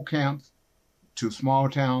coal camps to small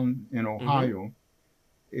town in Ohio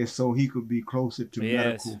is so he could be closer to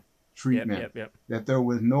medical treatment. That there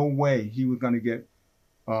was no way he was going to get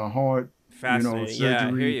heart, surgery Yeah,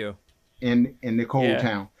 I hear you. in the coal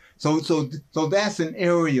town. So that's an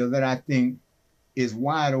area that I think is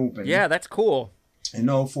wide open. Yeah, that's cool. You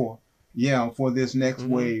know, for this next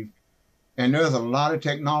wave. And there's a lot of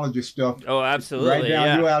technology stuff. Oh, absolutely. Right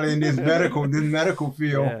down your alley in this medical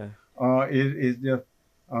field. Is just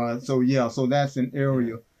so that's an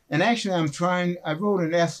area. And actually I wrote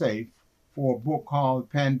an essay for a book called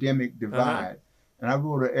Pandemic Divide. And I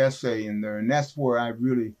wrote an essay in there, and that's where I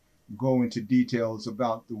really go into details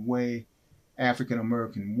about the way African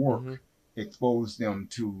American work exposed them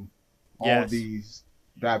to all these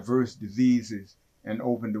diverse diseases and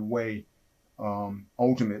opened the way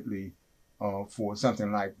ultimately for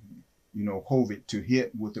something like, you know, COVID to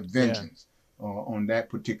hit with a vengeance on that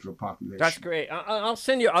particular population. That's great. I'll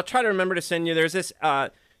send you. I'll try to remember to send you. There's this.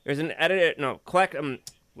 There's an collect.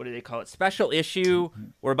 What do they call it? Special issue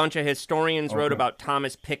where a bunch of historians wrote about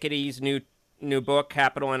Thomas Piketty's new book,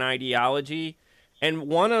 Capital and Ideology, and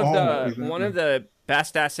one of the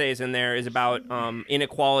best essays in there is about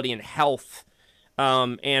inequality in health.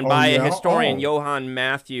 And by a historian, Johann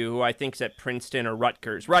Matthew, who I think is at Princeton or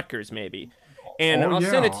Rutgers maybe. And I'll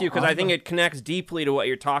send it to you because I think it connects deeply to what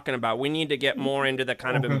you're talking about. We need to get more into the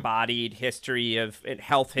kind of embodied history of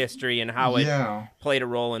health history and how it played a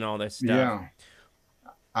role in all this stuff. Yeah,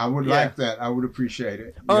 I would like that. I would appreciate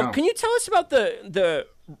it. Can you tell us about the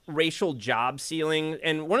racial job ceiling?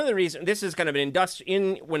 And one of the reasons, this is kind of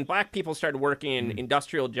when Black people started working in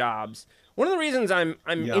industrial jobs, one of the reasons I'm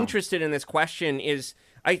interested in this question is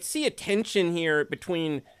I see a tension here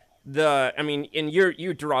between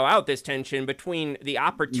you draw out this tension between the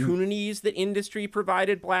opportunities that industry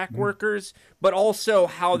provided Black workers, but also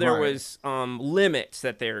how there was limits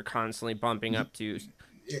that they're constantly bumping up to.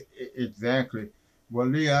 Exactly. Well,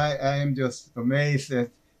 Lee, I am just amazed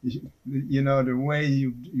at, you know, the way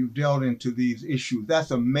you've delved into these issues.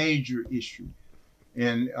 That's a major issue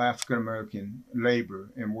in African American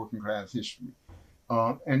labor and working class history.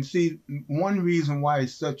 And see, one reason why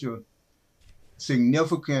it's such a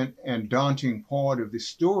significant and daunting part of the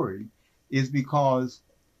story is because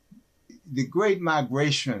the Great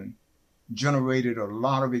Migration generated a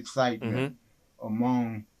lot of excitement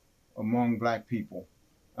among Black people.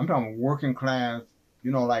 I'm talking working class, you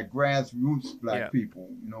know, like grassroots Black people,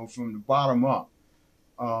 you know, from the bottom up.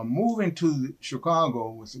 Moving to Chicago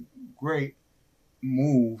was a great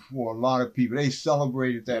move for a lot of people. They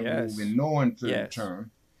celebrated that move in no uncertain terms.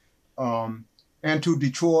 And to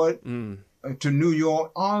Detroit, to New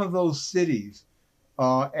York, all of those cities,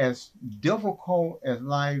 as difficult as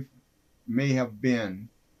life may have been,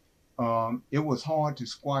 it was hard to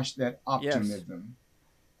squash that optimism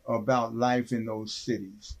about life in those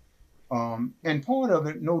cities. And part of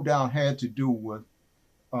it, no doubt, had to do with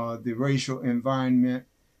the racial environment,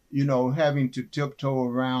 you know, having to tiptoe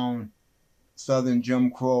around Southern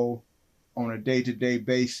Jim Crow on a day-to-day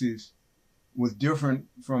basis was different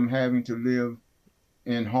from having to live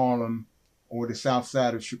in Harlem or the south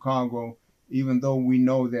side of Chicago, even though we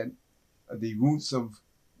know that the roots of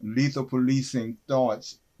lethal policing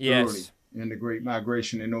starts early in the Great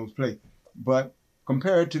Migration in those places. But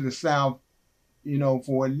compared to the South, you know,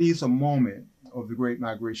 for at least a moment of the Great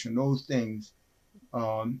Migration, those things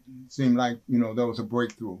seemed like, you know, there was a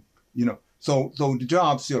breakthrough, you know. So the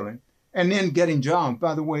job ceiling, and then getting jobs.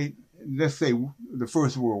 By the way, let's say the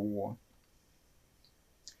First World War,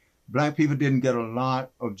 Black people didn't get a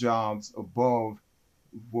lot of jobs above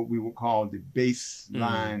what we would call the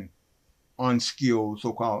baseline unskilled,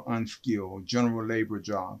 so-called unskilled general labor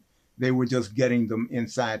job. They were just getting them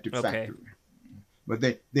inside the factory. But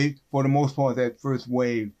they, for the most part, that first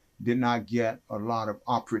wave did not get a lot of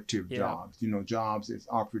operative jobs, you know, jobs as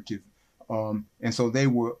operative. And so they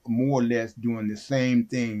were more or less doing the same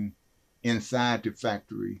thing inside the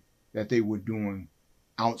factory that they were doing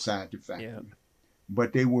outside the factory. Yeah.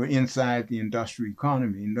 But they were inside the industrial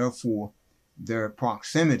economy, and therefore their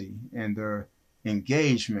proximity and their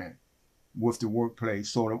engagement with the workplace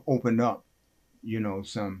sort of opened up,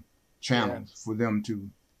 some channels for them to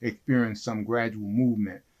experience some gradual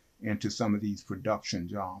movement into some of these production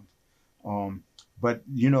jobs. But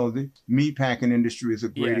the meatpacking industry is a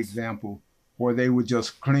great example where they were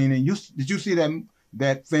just cleaning. Did you see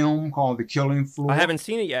that film called The Killing Floor? I haven't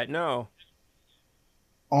seen it yet. No.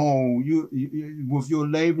 Oh, you with your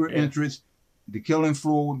labor interest, The Killing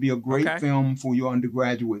Floor would be a great film for your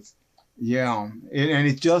undergraduates. Yeah, and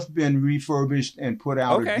it's just been refurbished and put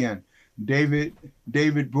out again. David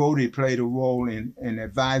Brody played a role in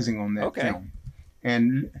advising on that film.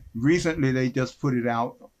 And recently they just put it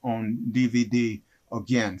out on DVD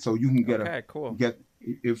again, so you can get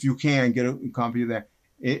if you can get a copy of that.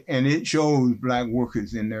 It shows black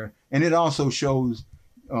workers in there, and it also shows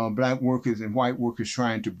black workers and white workers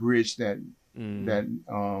trying to bridge that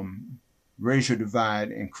racial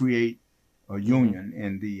divide and create a union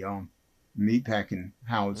in the meatpacking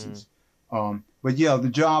houses. But yeah, the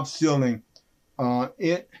job ceiling,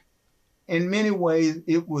 in many ways,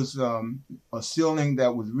 it was a ceiling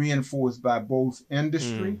that was reinforced by both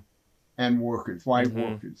industry and workers, white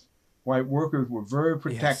workers. White workers were very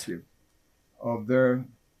protective of their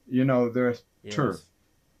turf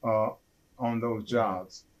on those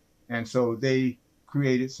jobs. And so they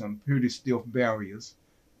created some pretty stiff barriers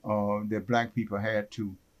that black people had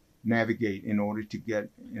to navigate in order to get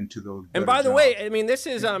into those. And by the way, I mean, this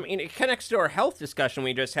is it connects to our health discussion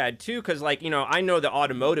we just had too, because I know the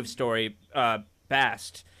automotive story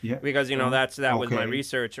best. Yeah. Because that was my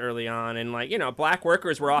research early on, and black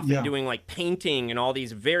workers were often doing painting and all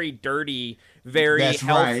these very dirty, very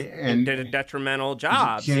health and detrimental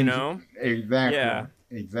jobs. Exactly. Yeah.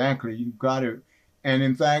 Exactly. You got it. And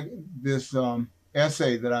in fact, this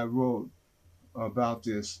essay that I wrote about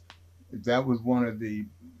this, that was one of the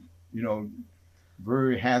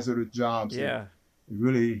very hazardous jobs that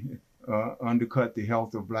really undercut the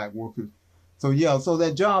health of black workers. So so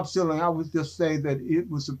that job ceiling, I would just say that it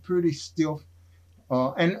was a pretty stiff,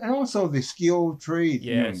 and also the skilled trade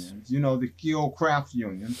unions, the skilled craft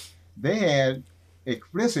unions, they had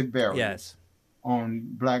explicit barriers on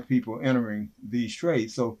black people entering these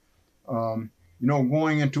trades. So,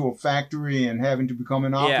 going into a factory and having to become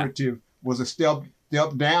an operative was a step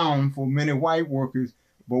down for many white workers.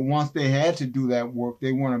 But once they had to do that work,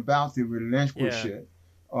 they weren't about to relinquish it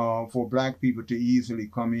for black people to easily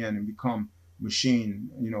come in and become machine,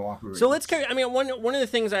 operators. So let's carry. I mean, one of the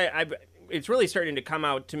things it's really starting to come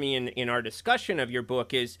out to me in our discussion of your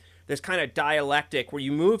book is this kind of dialectic where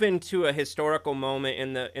you move into a historical moment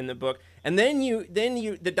in the book, and then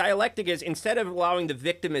the dialectic is, instead of allowing the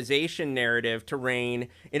victimization narrative to reign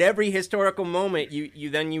in every historical moment,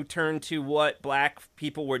 you turn to what black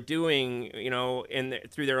people were doing,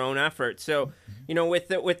 through their own efforts. So, with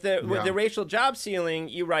the racial job ceiling,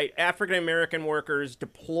 you write African American workers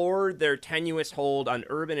deplored their tenuous hold on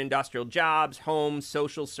urban industrial jobs, homes,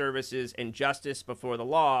 social services, and justice before the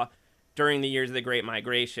law during the years of the Great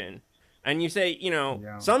Migration. And you say,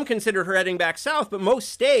 some considered her heading back south, but most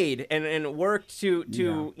stayed and worked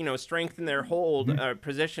to strengthen their hold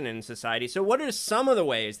position in society. So what are some of the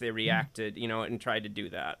ways they reacted, and tried to do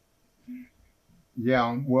that?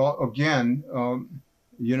 Yeah, well, again,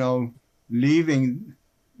 leaving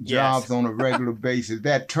jobs on a regular basis,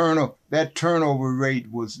 that turnover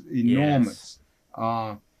rate was enormous.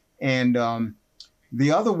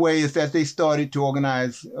 The other way is that they started to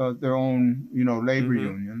organize their own, labor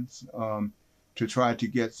unions to try to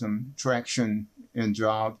get some traction in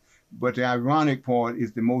jobs. But the ironic part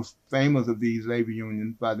is the most famous of these labor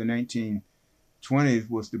unions by the 1920s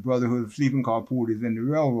was the Brotherhood of Sleeping Car Porters in the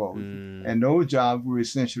railroads. And those jobs were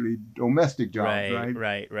essentially domestic jobs,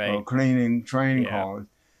 right? Cleaning train cars.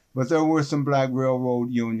 But there were some black railroad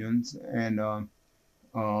unions and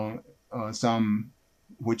some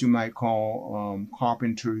what you might call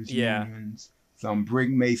carpenters unions, some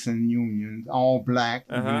brick mason unions, all black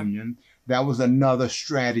unions. That was another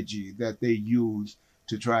strategy that they used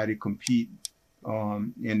to try to compete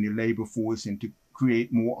in the labor force and to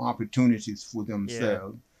create more opportunities for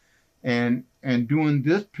themselves. And during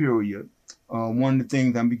this period, one of the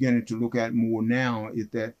things I'm beginning to look at more now is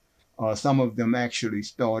that some of them actually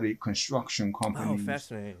started construction companies. Oh,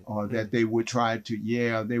 fascinating. That they would try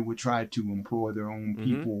to employ their own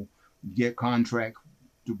people, get contracts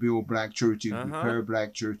to build black churches, repair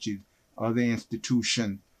black churches, other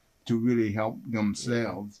institutions to really help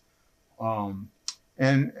themselves.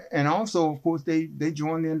 And also, of course, they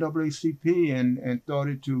joined the NAACP and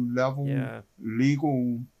started to level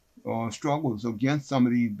legal struggles against some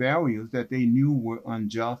of these barriers that they knew were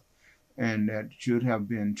unjust and that should have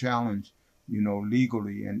been challenged,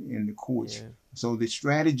 legally and in the courts. Yeah. So the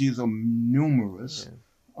strategies are numerous.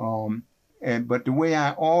 Yeah. But the way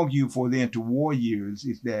I argue for the interwar years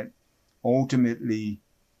is that ultimately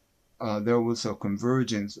there was a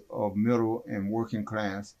convergence of middle and working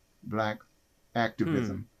class Black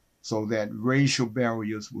activism, so that racial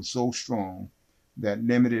barriers were so strong that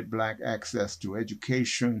limited Black access to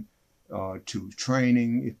education, to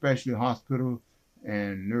training, especially hospital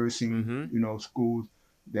and nursing, schools,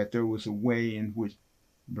 that there was a way in which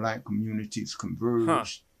Black communities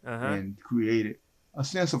converged and created a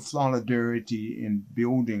sense of solidarity in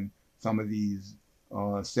building some of these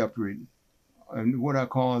separate, and what I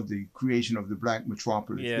call the creation of the Black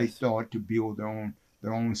metropolis. Yes. They started to build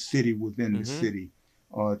their own city within the city,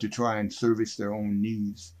 to try and service their own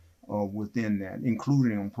needs within that,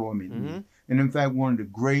 including employment needs. And in fact, one of the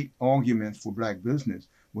great arguments for Black business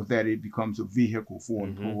was that it becomes a vehicle for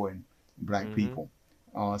employing Black people.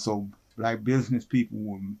 So Black business people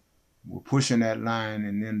were pushing that line,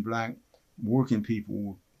 and then Black working people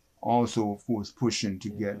were also, of course, pushing to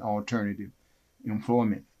get alternative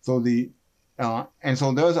employment. So and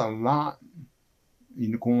so there's a lot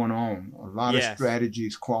going on, a lot of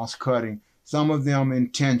strategies cross-cutting, some of them in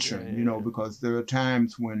tension, because there are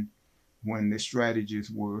times when the strategies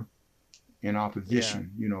were in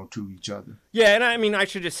opposition, to each other. Yeah, and I mean, I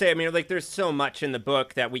should just say, there's so much in the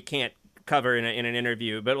book that we can't cover in an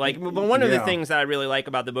interview, but one of the things that I really like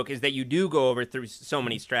about the book is that you do go over through so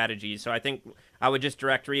many strategies. So I think I would just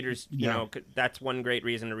direct readers, that's one great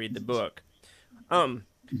reason to read the book. So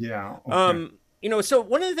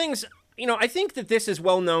one of the things, I think that this is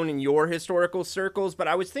well known in your historical circles, but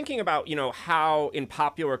I was thinking about, how in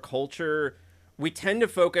popular culture we tend to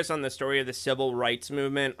focus on the story of the civil rights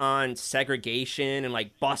movement on segregation and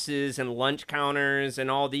buses and lunch counters and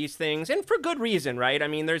all these things, and for good reason, right? I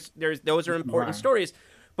mean, there's those are important stories,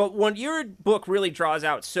 but what your book really draws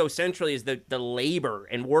out so centrally is the labor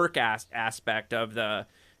and work aspect of the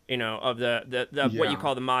what you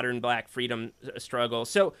call the modern Black freedom struggle.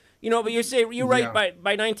 So, but you write by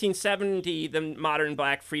 1970, the modern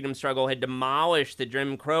Black freedom struggle had demolished the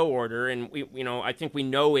Jim Crow order. And I think we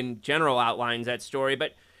know in general outlines that story,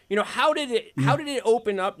 but, how did it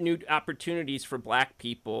open up new opportunities for Black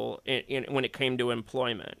people when it came to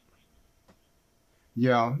employment?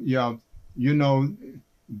 Yeah.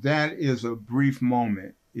 That is a brief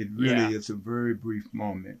moment. It really is a very brief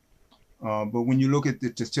moment. But when you look at the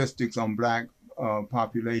statistics on Black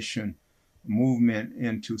population movement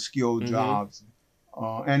into skilled jobs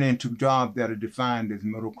and into jobs that are defined as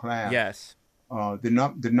middle class,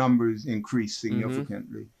 the numbers increase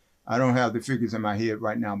significantly. I don't have the figures in my head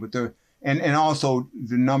right now, but and also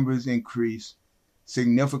the numbers increase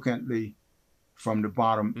significantly from the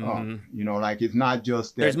bottom up. It's not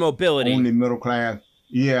just that there's mobility, only middle class.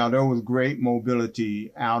 Yeah, there was great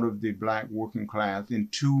mobility out of the Black working class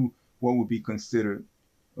into what would be considered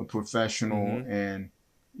a professional and,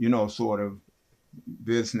 sort of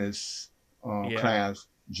business class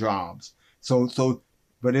jobs. So,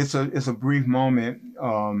 but it's a brief moment,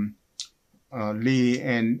 Lee,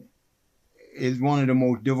 and it's one of the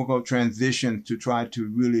most difficult transitions to try to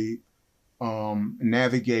really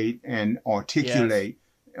navigate and articulate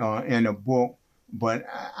in a book. But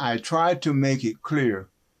I tried to make it clear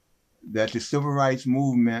that the civil rights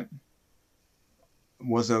movement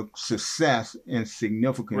was a success in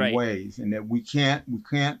significant ways, and that we can't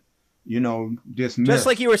dismiss. Just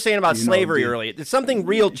like you were saying about slavery earlier, something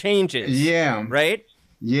real changes. Yeah. Right?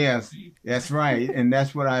 Yes, that's right. And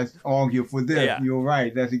that's what I argue for this. Yeah. You're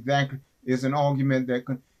right. That's exactly, it's an argument that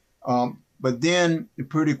could, but then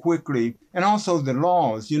pretty quickly, and also the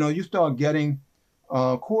laws, you start getting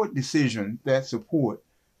court decisions that support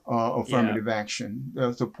affirmative action,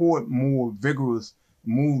 support more vigorous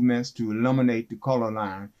movements to eliminate the color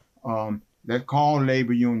line, that call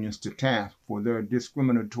labor unions to task for their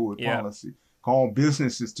discriminatory policy, call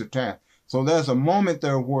businesses to task. So there's a moment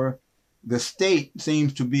there where the state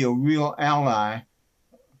seems to be a real ally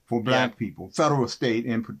for Black people, federal state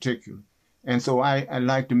in particular. And so I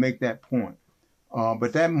like to make that point.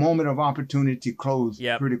 But that moment of opportunity closed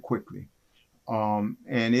pretty quickly. And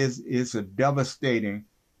it's a devastating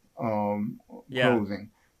closing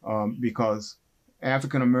because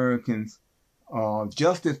African Americans,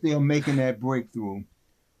 just as they're making that breakthrough,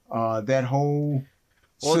 that whole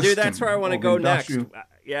system. Dude, that's where I want to go next.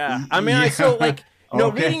 Yeah. I mean,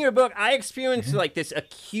 Okay. reading your book, I experienced like this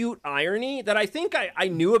acute irony that I think I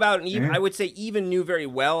knew about, and even I would say even knew very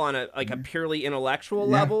well on a purely intellectual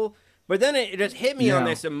level. But then it just hit me on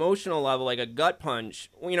this emotional level, like a gut punch,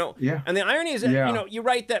 And the irony is that, you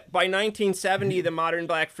write that by 1970, the modern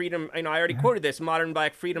black freedom, I already quoted this, modern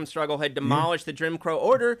black freedom struggle had demolished the Jim Crow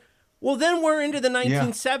order. Well, then we're into the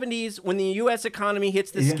 1970s when the U.S. economy hits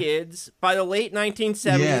the skids. By the late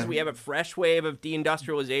 1970s, we have a fresh wave of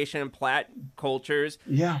deindustrialization and plat cultures.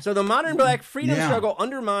 Yeah. So the modern black freedom struggle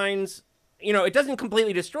undermines, it doesn't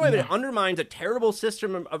completely destroy, but it undermines a terrible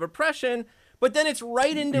system of oppression. But then it's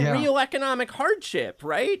right into real economic hardship,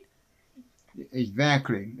 right?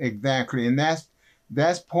 Exactly. And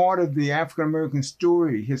that's part of the African American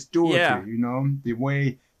story historically. The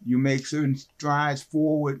way you make certain strides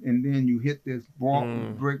forward, and then you hit this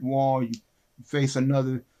brick wall. You face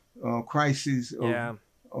another crisis of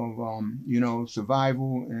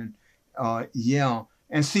survival, and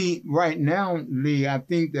And see, right now, Lee, I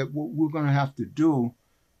think that what we're going to have to do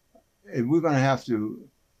is we're going to have to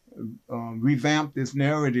revamp this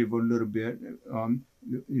narrative a little bit.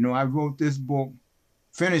 I wrote this book,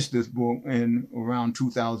 finished this book in around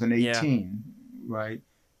 2018, right?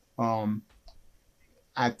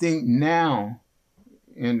 I think now,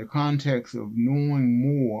 in the context of knowing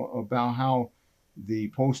more about how the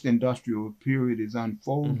post-industrial period is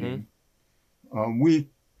unfolding,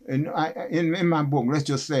 in my book, let's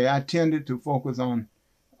just say, I tended to focus on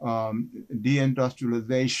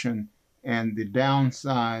deindustrialization and the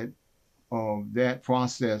downside of that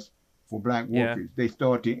process for Black workers. They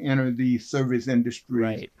start to enter the service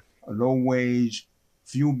industry, low wage,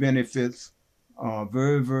 few benefits,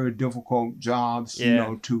 very, very difficult jobs,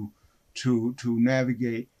 to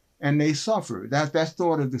navigate, and they suffer. That's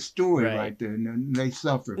sort of the story right there. And they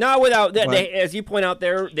suffer. No, without that, as you point out,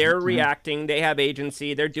 they're reacting. They have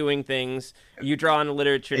agency. They're doing things. You draw on the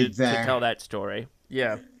literature to tell that story.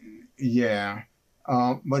 Yeah. Yeah.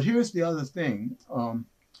 But here's the other thing.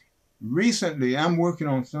 Recently, I'm working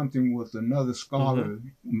on something with another scholar,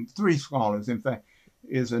 3 scholars, in fact.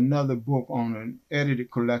 Is another book on an edited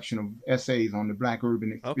collection of essays on the Black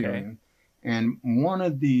urban experience. And one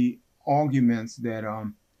of the arguments that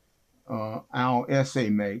our essay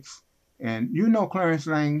makes, and you know Clarence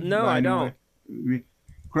Lang? No, I don't.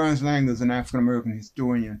 Clarence Lang is an African-American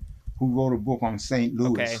historian who wrote a book on St.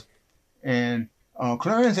 Louis. Okay. And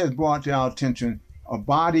Clarence has brought to our attention a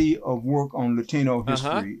body of work on Latino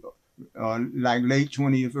history, like late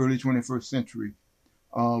 20th, early 21st century,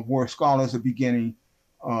 where scholars are beginning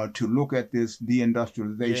to look at this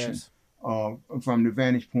deindustrialization from the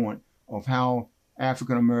vantage point of how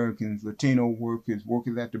African Americans, Latino workers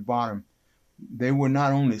at the bottom, they were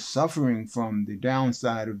not only suffering from the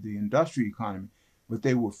downside of the industrial economy, but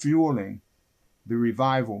they were fueling the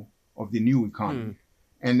revival of the new economy.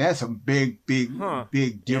 And that's a big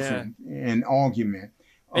difference in argument.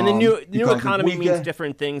 And the new economy means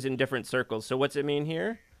different things in different circles. So what's it mean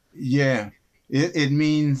here? Yeah. It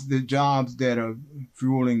means the jobs that are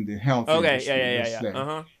fueling the health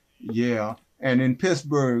industry. Yeah. And in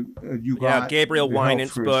Pittsburgh, you got Gabriel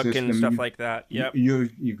Winant's book and stuff like that. Yep. You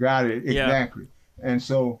got it. Exactly. And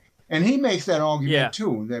so, and he makes that argument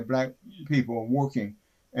too, that Black people are working.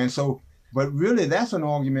 And so, but really that's an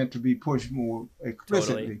argument to be pushed more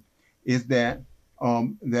explicitly, is that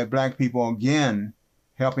that Black people are again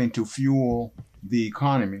helping to fuel the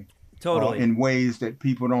economy. In ways that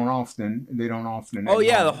people don't often the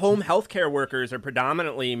home healthcare workers are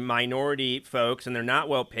predominantly minority folks, and they're not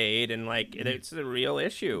well paid, and it's a real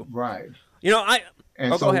issue. Right.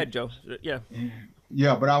 Go ahead, Joe. Yeah.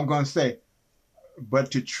 Yeah, but I'm going to say, but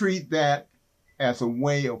to treat that as a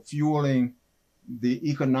way of fueling the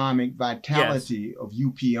economic vitality of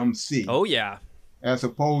UPMC. Oh yeah. As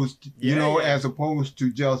opposed as opposed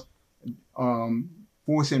to just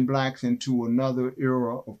forcing Blacks into another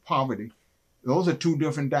era of poverty. Those are 2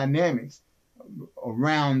 different dynamics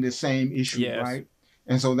around the same issue, right?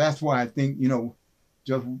 And so that's why I think,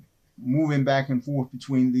 just moving back and forth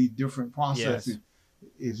between these different processes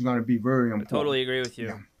is going to be very important. I totally agree with you.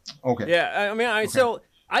 Yeah. Okay. Yeah, I mean, so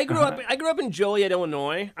I grew up in Joliet,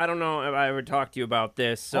 Illinois. I don't know if I ever talked to you about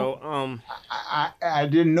this. So, I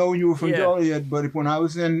didn't know you were from Joliet, but when I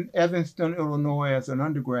was in Evanston, Illinois as an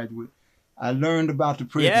undergraduate, I learned about the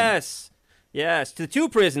prison. Yes, the 2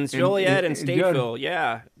 prisons, Joliet and Stateville.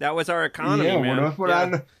 That was our economy, man. Well, that's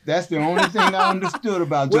what that's the only thing I understood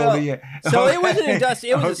about Joliet. So it was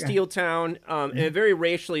it was a steel town, a very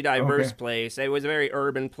racially diverse place. It was a very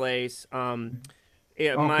urban place. My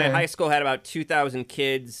high school had about 2,000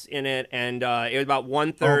 kids in it, and it was about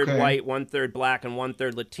 1/3 white, 1/3 Black, and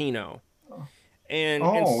 1/3 Latino.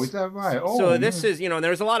 Is that right? Oh, so this is, there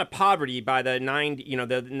was a lot of poverty by the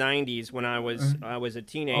 90s when I was a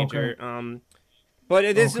teenager. Okay.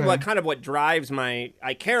 But this is what drives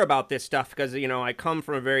I care about this stuff because, I come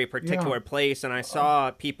from a very particular place and I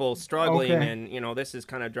saw people struggling and, this is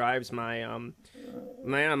kind of drives my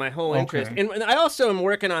my whole interest. And I also am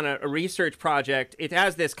working on a research project. It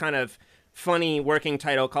has this kind of funny working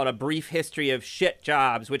title called A Brief History of Shit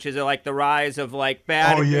Jobs, which is like the rise of like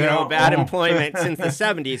bad employment since the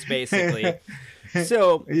 70s, basically.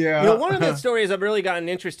 So, one of the stories I've really gotten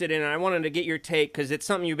interested in, and I wanted to get your take because it's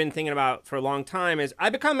something you've been thinking about for a long time, is I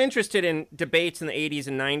become interested in debates in the 80s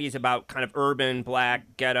and 90s about kind of urban,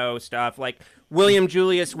 black, ghetto stuff, like William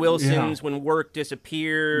Julius Wilson's When Work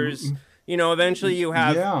Disappears. Eventually you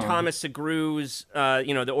have Thomas Segru's,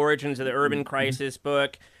 The Origins of the Urban Crisis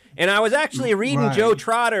book. And I was actually reading Joe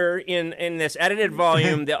Trotter in this edited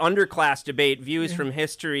volume, The Underclass Debate, Views from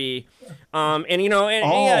History. So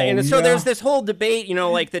there's this whole debate,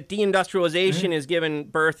 like that deindustrialization has given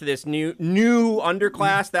birth to this new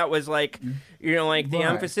underclass that was like, the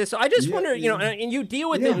emphasis. So I just wonder, and you deal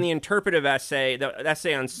with it in the interpretive essay, the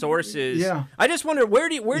essay on sources. Yeah. I just wonder, where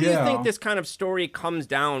do you think this kind of story comes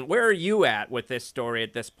down? Where are you at with this story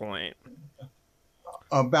at this point?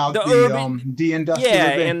 About the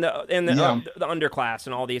deindustrialization, and the underclass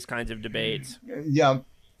and all these kinds of debates. I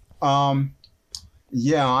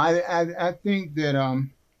think that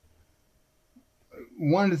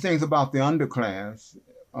one of the things about the underclass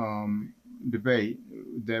debate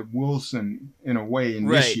that Wilson, in a way,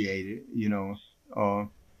 initiated,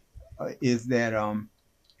 is that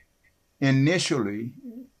initially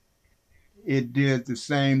it did the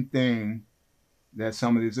same thing that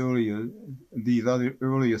some of these other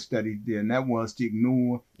earlier studies did, and that was to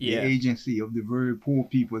ignore the agency of the very poor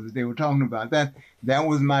people that they were talking about. That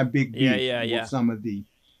was my big beef with some of the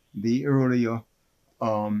earlier.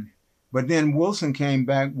 But then Wilson came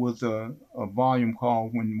back with a volume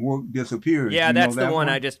called When Work Disappears. Yeah, that's the one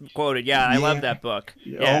I just quoted. Yeah, I love that book.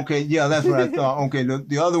 Yeah. Okay, that's what I thought. Okay,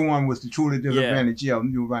 the other one was The Truly Disadvantaged. Yeah,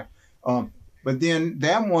 you're right. But then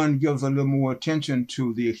that one gives a little more attention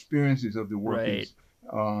to the experiences of the workers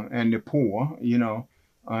and the poor,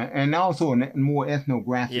 and also a more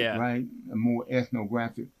ethnographic, right? A more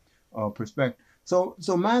ethnographic perspective. So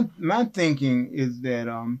my thinking is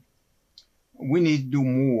that we need to do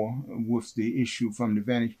more with the issue from the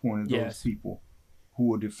vantage point of those people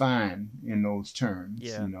who are defined in those terms,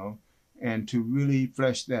 and to really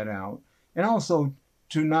flesh that out, and also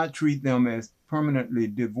to not treat them as permanently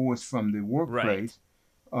divorced from the workplace,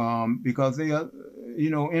 because they are,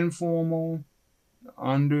 informal,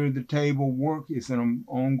 under the table work is an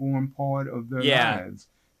ongoing part of their lives,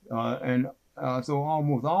 and so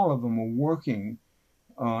almost all of them are working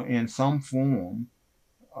in some form.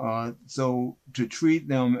 So to treat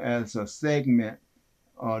them as a segment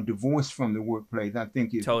divorced from the workplace, I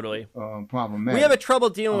think is totally problematic. We have a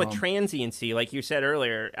trouble dealing with transiency, like you said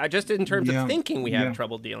earlier. Just in terms of thinking, we have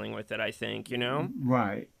trouble dealing with it, I think,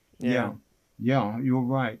 Right. Yeah, you're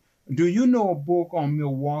right. Do you know a book on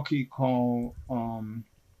Milwaukee called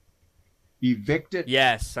Evicted?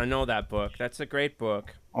 Yes, I know that book. That's a great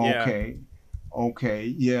book. Okay,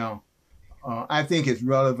 yeah. I think it's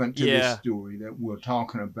relevant to this story that we're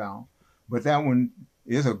talking about. But that one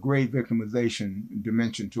is a great victimization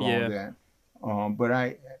dimension to all that.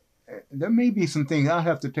 But there may be some things, I'll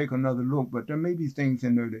have to take another look, but there may be things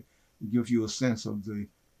in there that give you a sense of the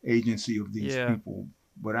agency of these people.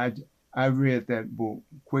 But I read that book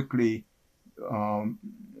quickly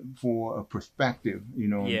for a perspective,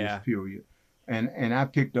 in this period. And I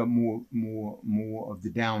picked up more of the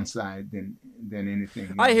downside than anything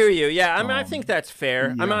else. I hear you. Yeah, I mean, I think that's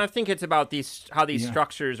fair. Yeah. I mean, I think it's about how these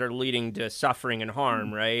structures are leading to suffering and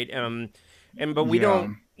harm, right? But we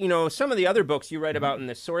don't. Some of the other books you write about in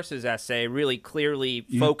the sources essay really clearly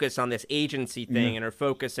focus on this agency thing and are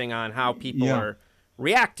focusing on how people are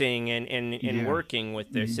reacting and working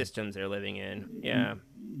with their systems they're living in. Yeah.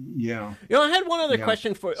 Yeah. I had one other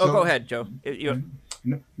question for. Oh, go ahead, Joe.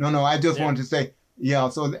 No. I just wanted to say,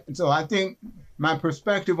 So I think my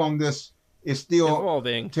perspective on this is still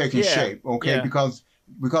evolving, taking shape. Okay, because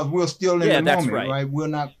we're still in the moment, right? We're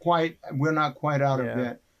not quite out of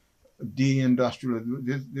that deindustrial.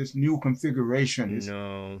 This new configuration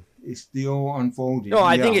is still unfolding. No,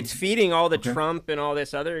 I think it's feeding all the Trump and all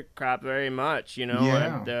this other crap very much. And, I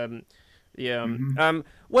mean,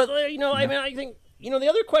 I think. The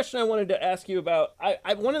other question I wanted to ask you about,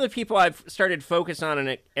 one of the people I've started focus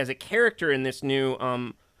on as a character in this new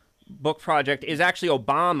book project is actually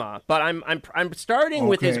Obama. But I'm starting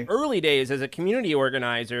with his early days as a community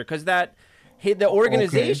organizer, because that the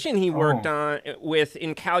organization he worked on with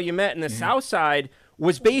in Calumet in the South Side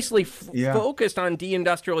was basically focused on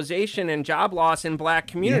deindustrialization and job loss in black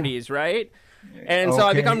communities, right? And so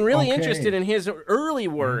I become really interested in his early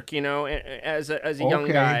work, you know, as a young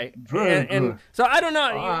guy. And so I don't know.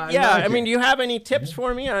 I mean, do you have any tips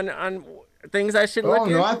for me on things I should look at?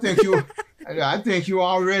 No, I think you're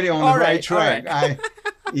already on the right track.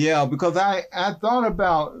 Because I thought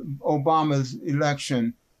about Obama's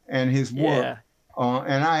election and his work,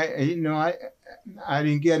 and I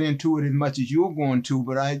didn't get into it as much as you're going to,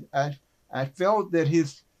 but I felt that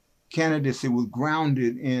his candidacy was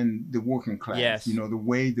grounded in the working class. Yes. You know, the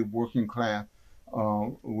way the working class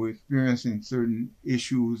were experiencing certain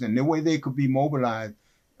issues and the way they could be mobilized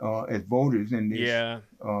as voters in this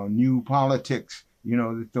new politics. You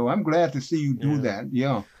know, so I'm glad to see you do that.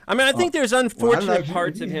 Yeah. I mean, I think there's unfortunate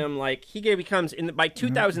parts of him. Like by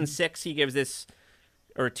 2006, he gives this,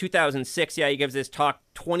 or 2006, he gives this talk,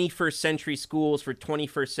 21st Century Schools for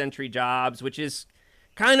 21st Century Jobs, which is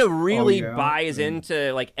kind of really buys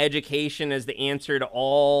into like education as the answer to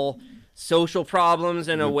all social problems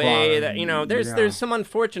in a way that, you know, there's some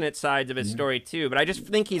unfortunate sides of his story too, but I just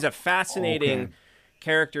think he's a fascinating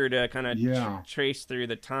character to kind of trace through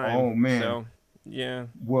the time. Oh, man. So, yeah.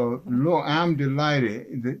 Well, look, I'm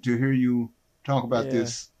delighted to hear you talk about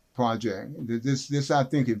this project. This I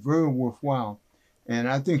think is very worthwhile, and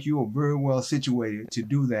I think you are very well situated to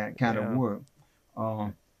do that kind of work.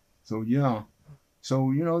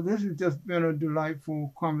 So, you know, this has just been a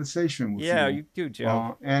delightful conversation with you. Yeah, you do,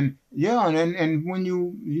 Joe. And when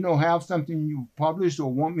you have something you published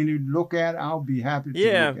or want me to look at, I'll be happy to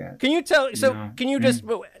look at. Can you tell, can you just,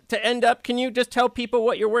 to end up, can you just tell people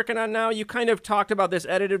what you're working on now? You kind of talked about this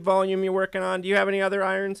edited volume you're working on. Do you have any other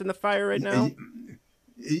irons in the fire right now?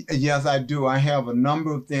 Yes, I do. I have a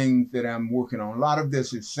number of things that I'm working on. A lot of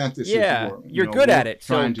this is synthesis work. You're good at it.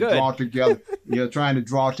 Trying to draw together. Trying to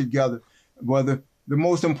draw together. Well, the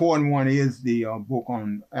most important one is the book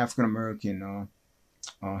on African American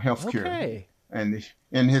healthcare and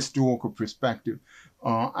historical perspective.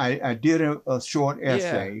 I did a short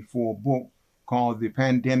essay for a book called The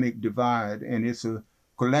Pandemic Divide, and it's a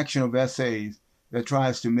collection of essays that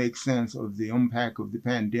tries to make sense of the impact of the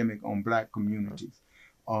pandemic on Black communities.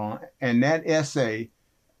 And that essay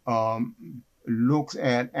looks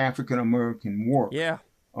at African American work.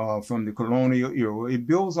 From the colonial era. It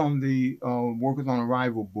builds on the Workers on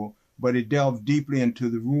Arrival book, but it delves deeply into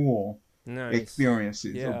the rural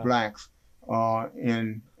experiences of Blacks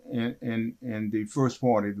in the first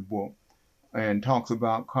part of the book, and talks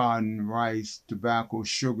about cotton, rice, tobacco,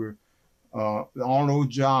 sugar, all those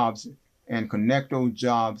jobs, and connect those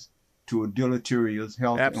jobs to a deleterious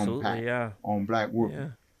health impact on Black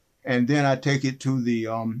workers. And then I take it to the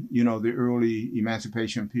the early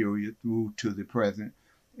emancipation period through to the present.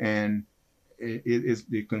 And it is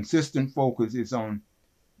the consistent focus is on,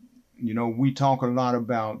 we talk a lot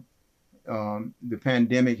about the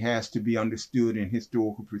pandemic has to be understood in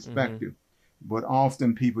historical perspective, but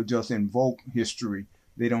often people just invoke history.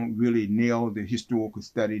 They don't really nail the historical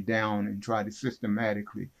study down and try to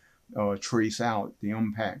systematically trace out the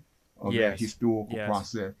impact of that historical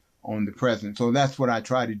process on the present. So that's what I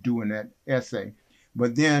try to do in that essay.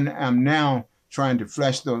 But then I'm now trying to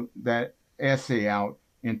flesh that essay out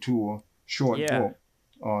into a short book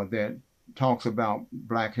that talks about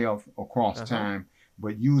Black health across time,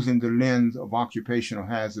 but using the lens of occupational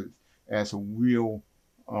hazards as a real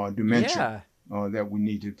dimension that we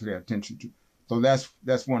need to pay attention to. So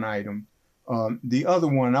that's one item. The other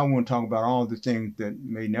one, I want to talk about all the things that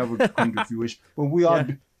may never come to fruition, but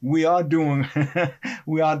we are doing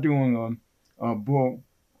a book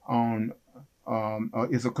on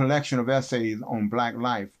it's a collection of essays on Black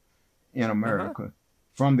life in America.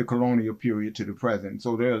 From the colonial period to the present.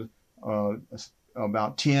 So there's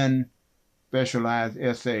about 10 specialized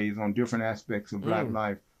essays on different aspects of Black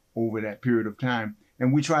life over that period of time.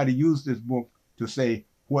 And we try to use this book to say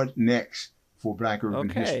what next for Black urban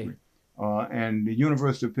history. And the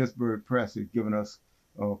University of Pittsburgh Press has given us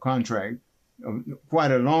a contract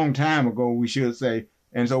quite a long time ago, we should say.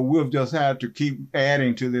 And so we've just had to keep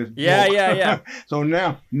adding to this book. So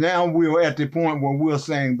now we're at the point where we're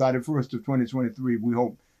saying by the 1st of 2023, we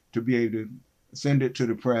hope to be able to send it to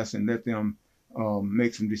the press and let them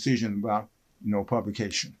make some decisions about,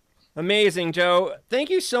 publication. Amazing, Joe. Thank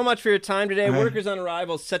you so much for your time today. Workers on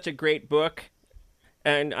Arrival is such a great book,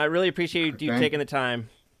 and I really appreciate you taking the time.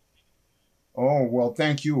 Oh, well,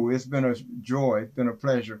 thank you. It's been a joy. It's been a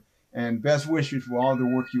pleasure. And best wishes for all the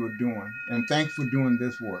work you are doing. And thanks for doing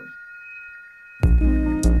this work.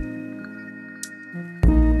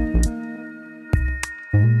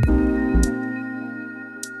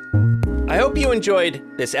 I hope you enjoyed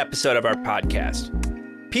this episode of our podcast.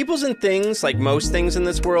 Peoples and things, like most things in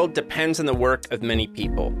this world, depends on the work of many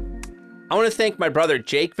people. I want to thank my brother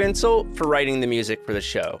Jake Vinsel for writing the music for the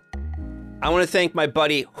show. I want to thank my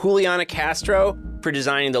buddy Juliana Castro for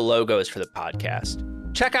designing the logos for the podcast.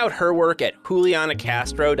 Check out her work at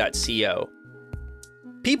julianacastro.co.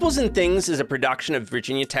 Peoples and Things is a production of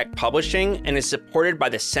Virginia Tech Publishing and is supported by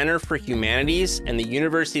the Center for Humanities and the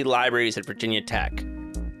University Libraries at Virginia Tech.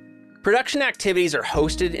 Production activities are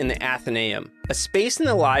hosted in the Athenaeum, a space in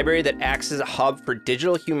the library that acts as a hub for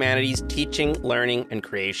digital humanities teaching, learning, and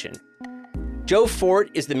creation. Joe Fort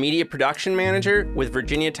is the media production manager with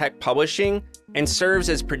Virginia Tech Publishing and serves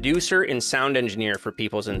as producer and sound engineer for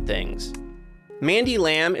Peoples and Things. Mandy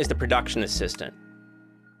Lamb is the production assistant.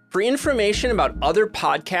 For information about other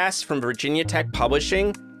podcasts from Virginia Tech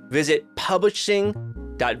Publishing, visit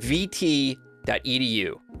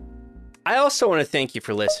publishing.vt.edu. I also want to thank you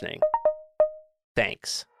for listening.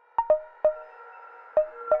 Thanks.